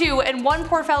job too, and one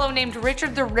poor fellow named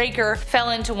Richard the Raker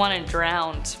fell into one and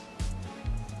drowned.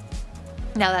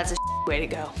 Now that's a way to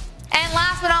go. And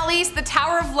last but not least, the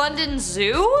Tower of London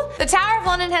Zoo? The Tower of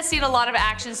London has seen a lot of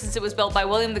action since it was built by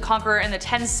William the Conqueror in the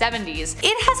 1070s.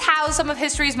 It has housed some of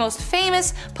history's most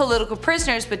famous political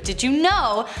prisoners, but did you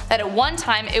know that at one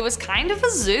time it was kind of a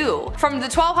zoo? From the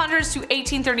 1200s to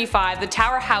 1835, the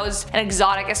tower housed an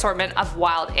exotic assortment of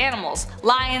wild animals.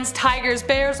 Lions, tigers,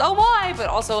 bears, oh my, but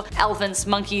also elephants,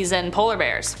 monkeys, and polar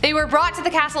bears. They were brought to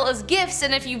the castle as gifts,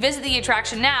 and if you visit the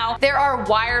attraction now, there are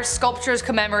wire sculptures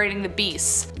commemorating the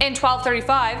beasts. In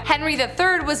 1235, Henry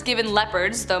III was given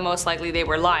leopards, though most likely they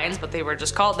were lions, but they were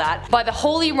just called that, by the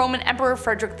Holy Roman Emperor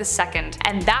Frederick II,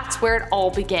 and that's where it all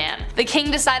began. The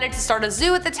king decided to start a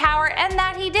zoo at the tower, and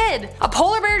that he did. A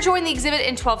polar bear joined the exhibit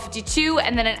in 1252,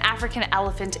 and then an African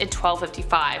elephant in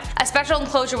 1255. A special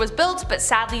enclosure was built, but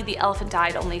sadly the elephant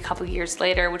died only a couple years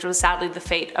later, which was sadly the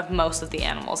fate of most of the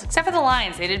animals, except for the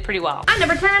lions. They did pretty well. And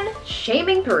number 10,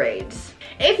 shaming parades.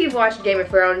 If you've watched Game of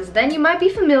Thrones, then you might be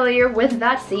familiar with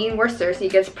that scene where Cersei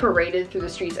gets paraded through the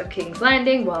streets of King's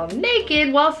Landing while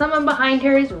naked, while someone behind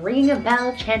her is ringing a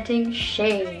bell chanting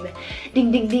shame.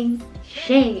 Ding ding ding.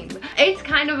 Shame. It's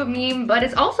kind of a meme, but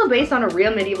it's also based on a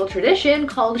real medieval tradition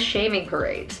called shaming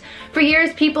parades. For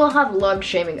years, people have loved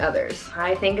shaming others.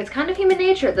 I think it's kind of human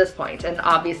nature at this point, and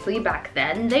obviously back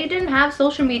then, they didn't have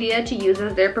social media to use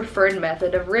as their preferred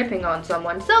method of ripping on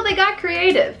someone, so they got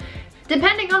creative.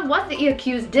 Depending on what the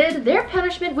accused did, their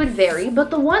punishment would vary, but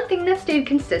the one thing that stayed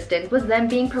consistent was them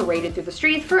being paraded through the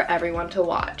streets for everyone to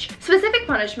watch. Specific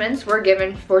punishments were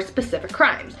given for specific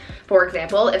crimes. For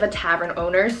example, if a tavern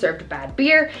owner served bad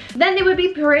beer, then they would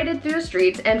be paraded through the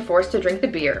streets and forced to drink the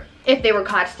beer. If they were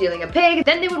caught stealing a pig,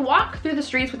 then they would walk through the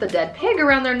streets with a dead pig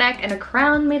around their neck and a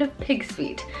crown made of pig's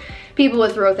feet. People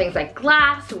would throw things like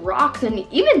glass, rocks, and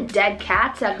even dead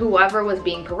cats at whoever was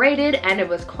being paraded, and it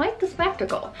was quite the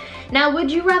spectacle. Now, would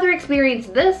you rather experience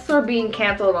this or being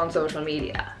cancelled on social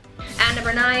media? And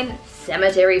number 9,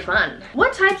 cemetery fun.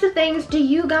 What types of things do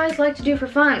you guys like to do for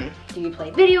fun? Do you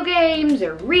play video games,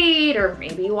 or read, or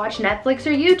maybe you watch Netflix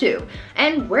or YouTube?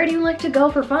 And where do you like to go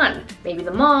for fun? Maybe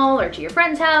the mall, or to your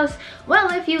friend's house?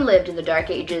 Well, if you lived in the Dark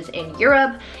Ages in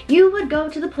Europe, you would go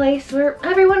to the place where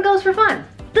everyone goes for fun.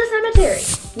 The cemetery.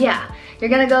 Yeah, you're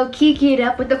gonna go kiki it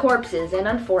up with the corpses, and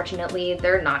unfortunately,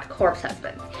 they're not corpse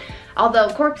husbands. Although,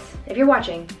 corpse, if you're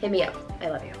watching, hit me up. I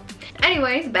love you.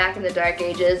 Anyways, back in the Dark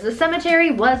Ages, the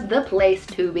cemetery was the place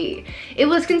to be. It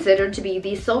was considered to be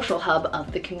the social hub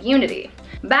of the community.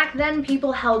 Back then,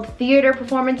 people held theater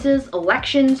performances,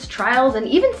 elections, trials, and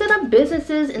even set up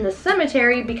businesses in the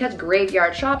cemetery because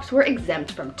graveyard shops were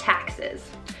exempt from taxes.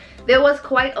 There was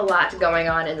quite a lot going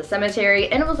on in the cemetery,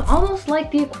 and it was almost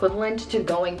like the equivalent to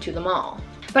going to the mall.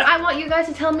 But I want you guys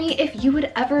to tell me if you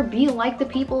would ever be like the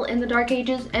people in the Dark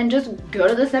Ages and just go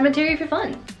to the cemetery for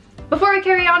fun. Before I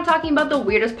carry on talking about the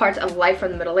weirdest parts of life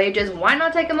from the Middle Ages, why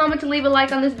not take a moment to leave a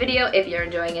like on this video if you're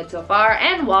enjoying it so far,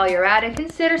 and while you're at it,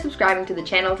 consider subscribing to the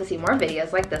channel to see more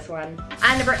videos like this one.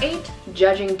 And number 8,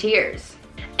 judging tears.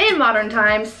 In modern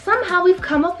times, somehow we've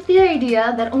come up with the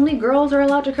idea that only girls are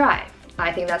allowed to cry.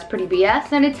 I think that's pretty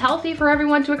BS, and it's healthy for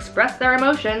everyone to express their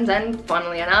emotions, and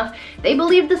funnily enough, they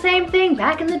believed the same thing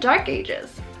back in the Dark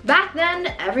Ages. Back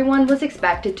then, everyone was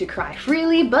expected to cry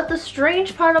freely, but the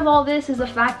strange part of all this is the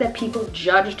fact that people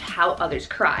judged how others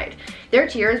cried. Their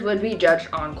tears would be judged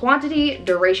on quantity,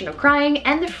 duration of crying,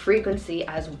 and the frequency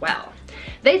as well.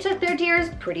 They took their tears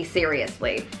pretty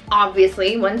seriously.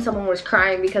 Obviously, when someone was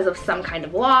crying because of some kind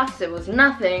of loss, it was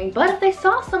nothing, but if they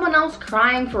saw someone else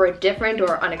crying for a different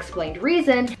or unexplained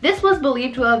reason, this was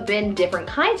believed to have been different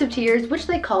kinds of tears, which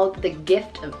they called the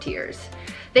gift of tears.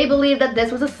 They believed that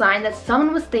this was a sign that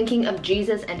someone was thinking of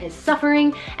Jesus and his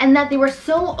suffering, and that they were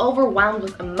so overwhelmed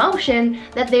with emotion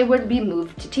that they would be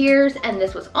moved to tears, and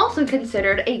this was also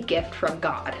considered a gift from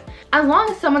God. As long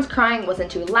as someone's crying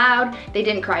wasn't too loud, they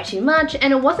didn't cry too much,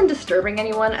 and it wasn't disturbing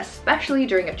anyone, especially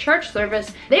during a church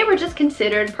service, they were just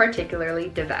considered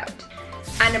particularly devout.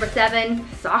 And number 7,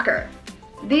 soccer.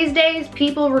 These days,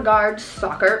 people regard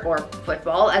soccer, or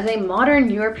football, as a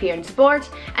modern European sport,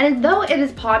 and though it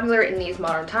is popular in these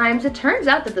modern times, it turns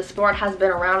out that the sport has been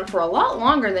around for a lot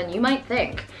longer than you might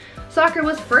think. Soccer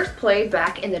was first played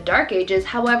back in the Dark Ages,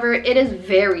 however, it is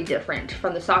very different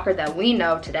from the soccer that we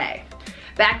know today.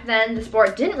 Back then, the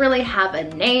sport didn't really have a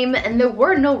name, and there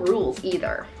were no rules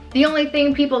either. The only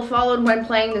thing people followed when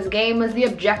playing this game was the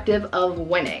objective of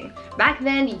winning. Back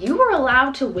then, you were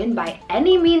allowed to win by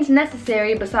any means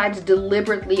necessary besides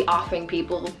deliberately offing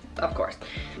people, of course.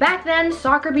 Back then,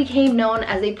 soccer became known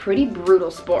as a pretty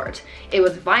brutal sport. It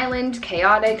was violent,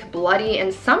 chaotic, bloody,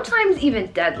 and sometimes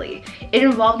even deadly. It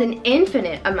involved an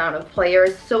infinite amount of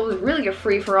players, so it was really a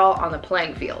free-for-all on the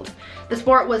playing field. The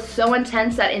sport was so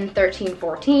intense that in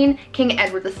 1314, King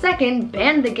Edward II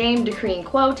banned the game, decreeing,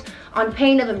 quote, "on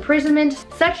pain of imprisonment,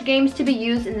 such games to be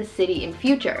used in the city in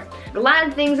future."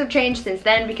 Glad things have changed since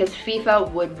then because FIFA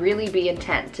would really be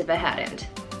intent if it hadn't.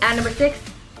 And number 6,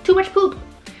 too much poop.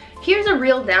 Here's a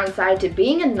real downside to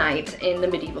being a knight in the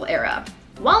medieval era.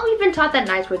 While we've been taught that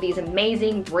knights were these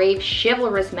amazing, brave,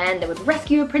 chivalrous men that would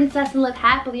rescue a princess and live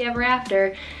happily ever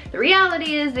after, the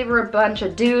reality is they were a bunch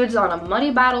of dudes on a muddy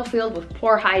battlefield with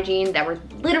poor hygiene that were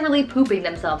literally pooping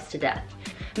themselves to death.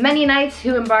 Many knights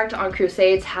who embarked on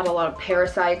crusades had a lot of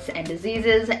parasites and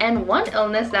diseases, and one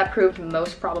illness that proved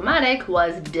most problematic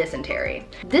was dysentery.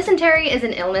 Dysentery is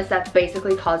an illness that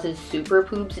basically causes super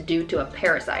poops due to a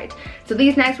parasite. So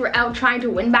these knights were out trying to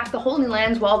win back the Holy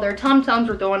Lands while their tum-tums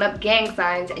were throwing up gang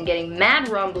signs and getting mad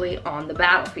rumbly on the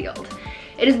battlefield.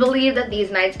 It is believed that these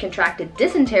knights contracted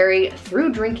dysentery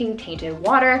through drinking tainted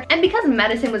water, and because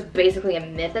medicine was basically a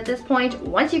myth at this point,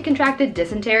 once you contracted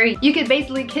dysentery, you could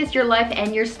basically kiss your life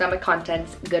and your stomach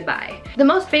contents goodbye. The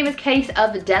most famous case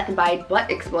of death by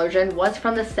butt explosion was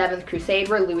from the 7th Crusade,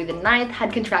 where Louis IX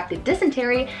had contracted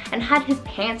dysentery and had his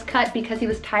pants cut because he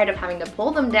was tired of having to pull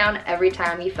them down every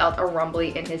time he felt a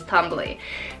rumbly in his tumbly.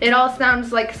 It all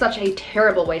sounds like such a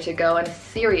terrible way to go and a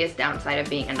serious downside of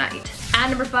being a knight. And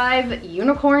number 5,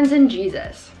 unicorns and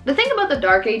Jesus. The thing about the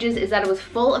Dark Ages is that it was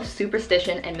full of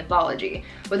superstition and mythology.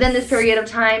 Within this period of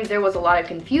time, there was a lot of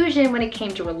confusion when it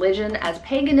came to religion, as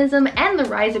paganism and the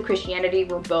rise of Christianity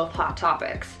were both hot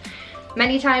topics.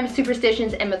 Many times,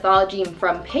 superstitions and mythology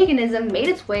from paganism made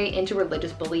its way into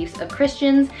religious beliefs of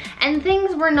Christians, and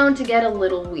things were known to get a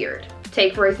little weird.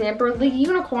 Take, for example, the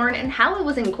unicorn and how it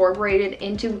was incorporated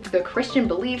into the Christian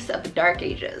beliefs of the Dark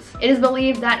Ages. It is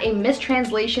believed that a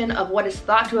mistranslation of what is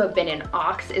thought to have been an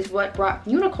ox is what brought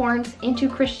unicorns into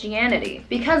Christianity.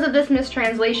 Because of this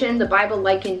mistranslation, the Bible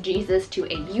likened Jesus to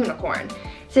a unicorn.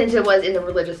 Since it was in the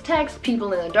religious text,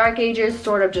 people in the Dark Ages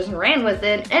sort of just ran with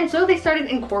it, and so they started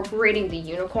incorporating the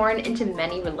unicorn into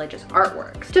many religious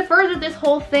artworks. To further this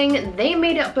whole thing, they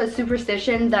made up a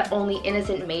superstition that only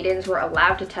innocent maidens were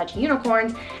allowed to touch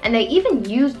unicorns, and they even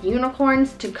used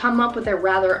unicorns to come up with a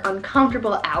rather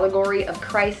uncomfortable allegory of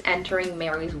Christ entering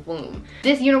Mary's womb.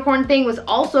 This unicorn thing was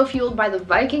also fueled by the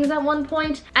Vikings at one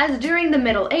point, as during the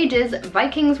Middle Ages,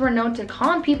 Vikings were known to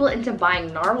con people into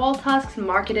buying narwhal tusks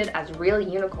marketed as real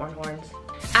unicorn horns.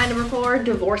 And number 4,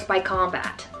 divorce by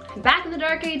combat. Back in the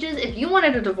Dark Ages, if you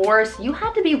wanted a divorce, you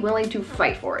had to be willing to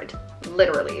fight for it.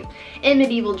 Literally. In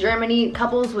medieval Germany,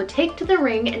 couples would take to the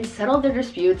ring and settle their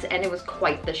disputes, and it was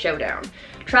quite the showdown.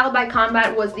 Trial by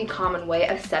combat was the common way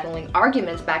of settling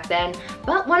arguments back then,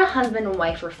 but when a husband and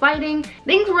wife were fighting,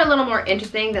 things were a little more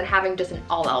interesting than having just an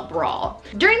all-out brawl.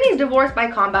 During these divorce by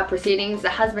combat proceedings, the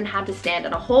husband had to stand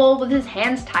in a hole with his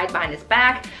hands tied behind his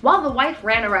back, while the wife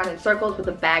ran around in circles with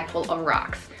a bag full of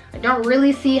rocks. I don't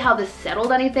really see how this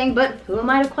settled anything, but who am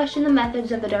I to question the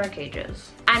methods of the Dark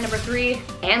Ages? And number 3,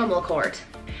 animal court.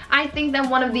 I think that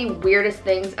one of the weirdest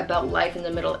things about life in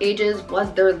the Middle Ages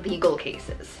was their legal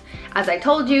cases. As I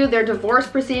told you, their divorce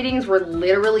proceedings were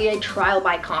literally a trial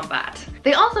by combat.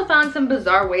 They also found some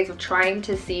bizarre ways of trying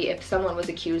to see if someone was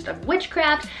accused of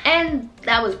witchcraft, and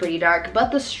that was pretty dark, but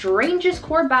the strangest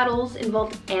court battles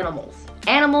involved animals.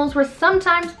 Animals were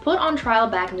sometimes put on trial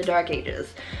back in the Dark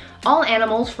Ages. All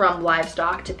animals, from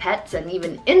livestock to pets and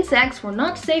even insects, were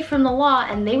not safe from the law,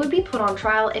 and they would be put on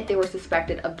trial if they were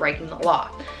suspected of breaking the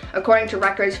law. According to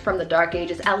records from the Dark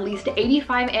Ages, at least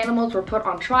 85 animals were put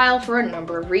on trial for a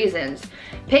number of reasons.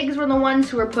 Pigs were the ones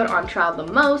who were put on trial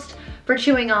the most, for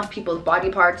chewing off people's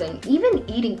body parts and even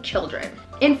eating children.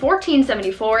 In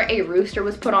 1474, a rooster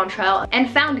was put on trial and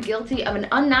found guilty of an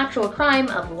unnatural crime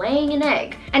of laying an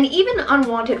egg. And even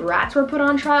unwanted rats were put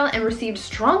on trial and received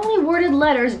strongly worded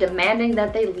letters demanding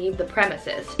that they leave the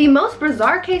premises. The most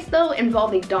bizarre case, though,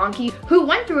 involved a donkey who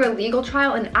went through a legal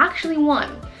trial and actually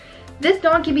won. This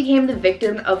donkey became the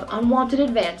victim of unwanted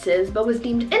advances, but was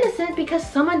deemed innocent because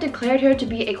someone declared her to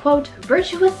be a, quote,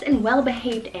 virtuous and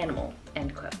well-behaved animal,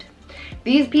 end quote.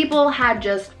 These people had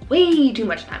just way too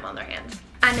much time on their hands.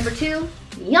 And number 2,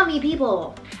 yummy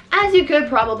people. As you could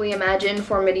probably imagine,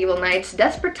 for medieval knights,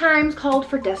 desperate times called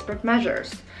for desperate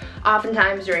measures.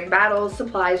 Oftentimes during battles,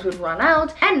 supplies would run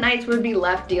out, and knights would be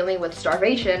left dealing with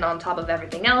starvation on top of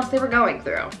everything else they were going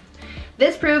through.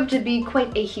 This proved to be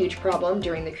quite a huge problem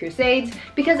during the Crusades,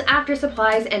 because after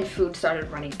supplies and food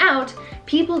started running out,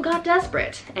 people got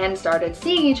desperate and started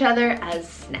seeing each other as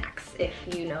snacks, if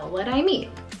you know what I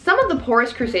mean. Some of the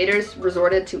poorest crusaders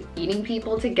resorted to eating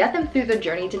people to get them through the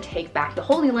journey to take back the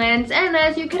Holy Lands, and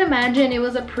as you can imagine, it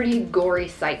was a pretty gory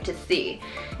sight to see.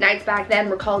 Knights back then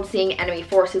recalled seeing enemy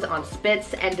forces on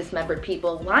spits and dismembered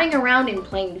people lying around in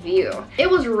plain view. It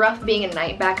was rough being a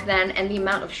knight back then, and the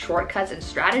amount of shortcuts and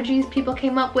strategies people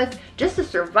came up with just to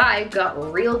survive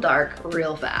got real dark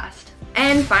real fast.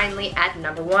 And finally, at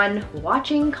number 1,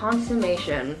 watching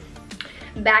consummation.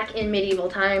 Back in medieval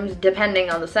times, depending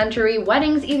on the century,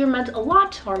 weddings either meant a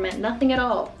lot or meant nothing at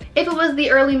all. If it was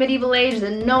the early medieval age,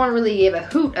 then no one really gave a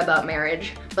hoot about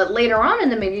marriage. But later on in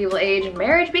the medieval age,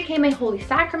 marriage became a holy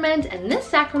sacrament, and this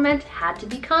sacrament had to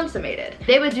be consummated.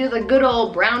 They would do the good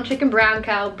old brown chicken brown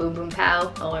cow, boom boom pow,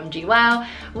 OMG wow,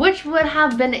 which would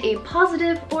have been a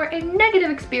positive or a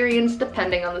negative experience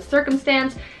depending on the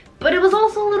circumstance, but it was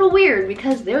also a little weird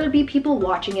because there would be people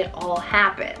watching it all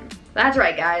happen. That's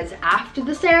right, guys. After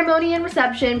the ceremony and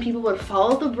reception, people would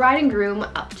follow the bride and groom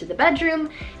up to the bedroom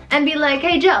and be like,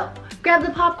 hey Joe, grab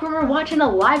the popcorn, we're watching a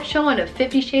live showing of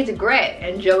 50 Shades of Grey.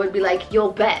 And Joe would be like,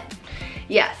 you'll bet.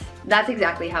 Yes, that's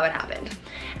exactly how it happened.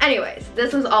 Anyways,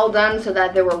 this was all done so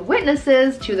that there were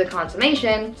witnesses to the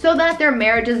consummation so that their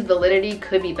marriage's validity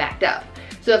could be backed up.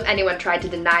 So if anyone tried to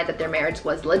deny that their marriage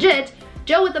was legit,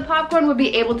 Joe with the popcorn would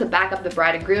be able to back up the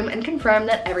bride and groom and confirm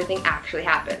that everything actually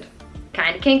happened.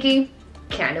 Kinda kinky,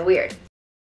 kinda weird.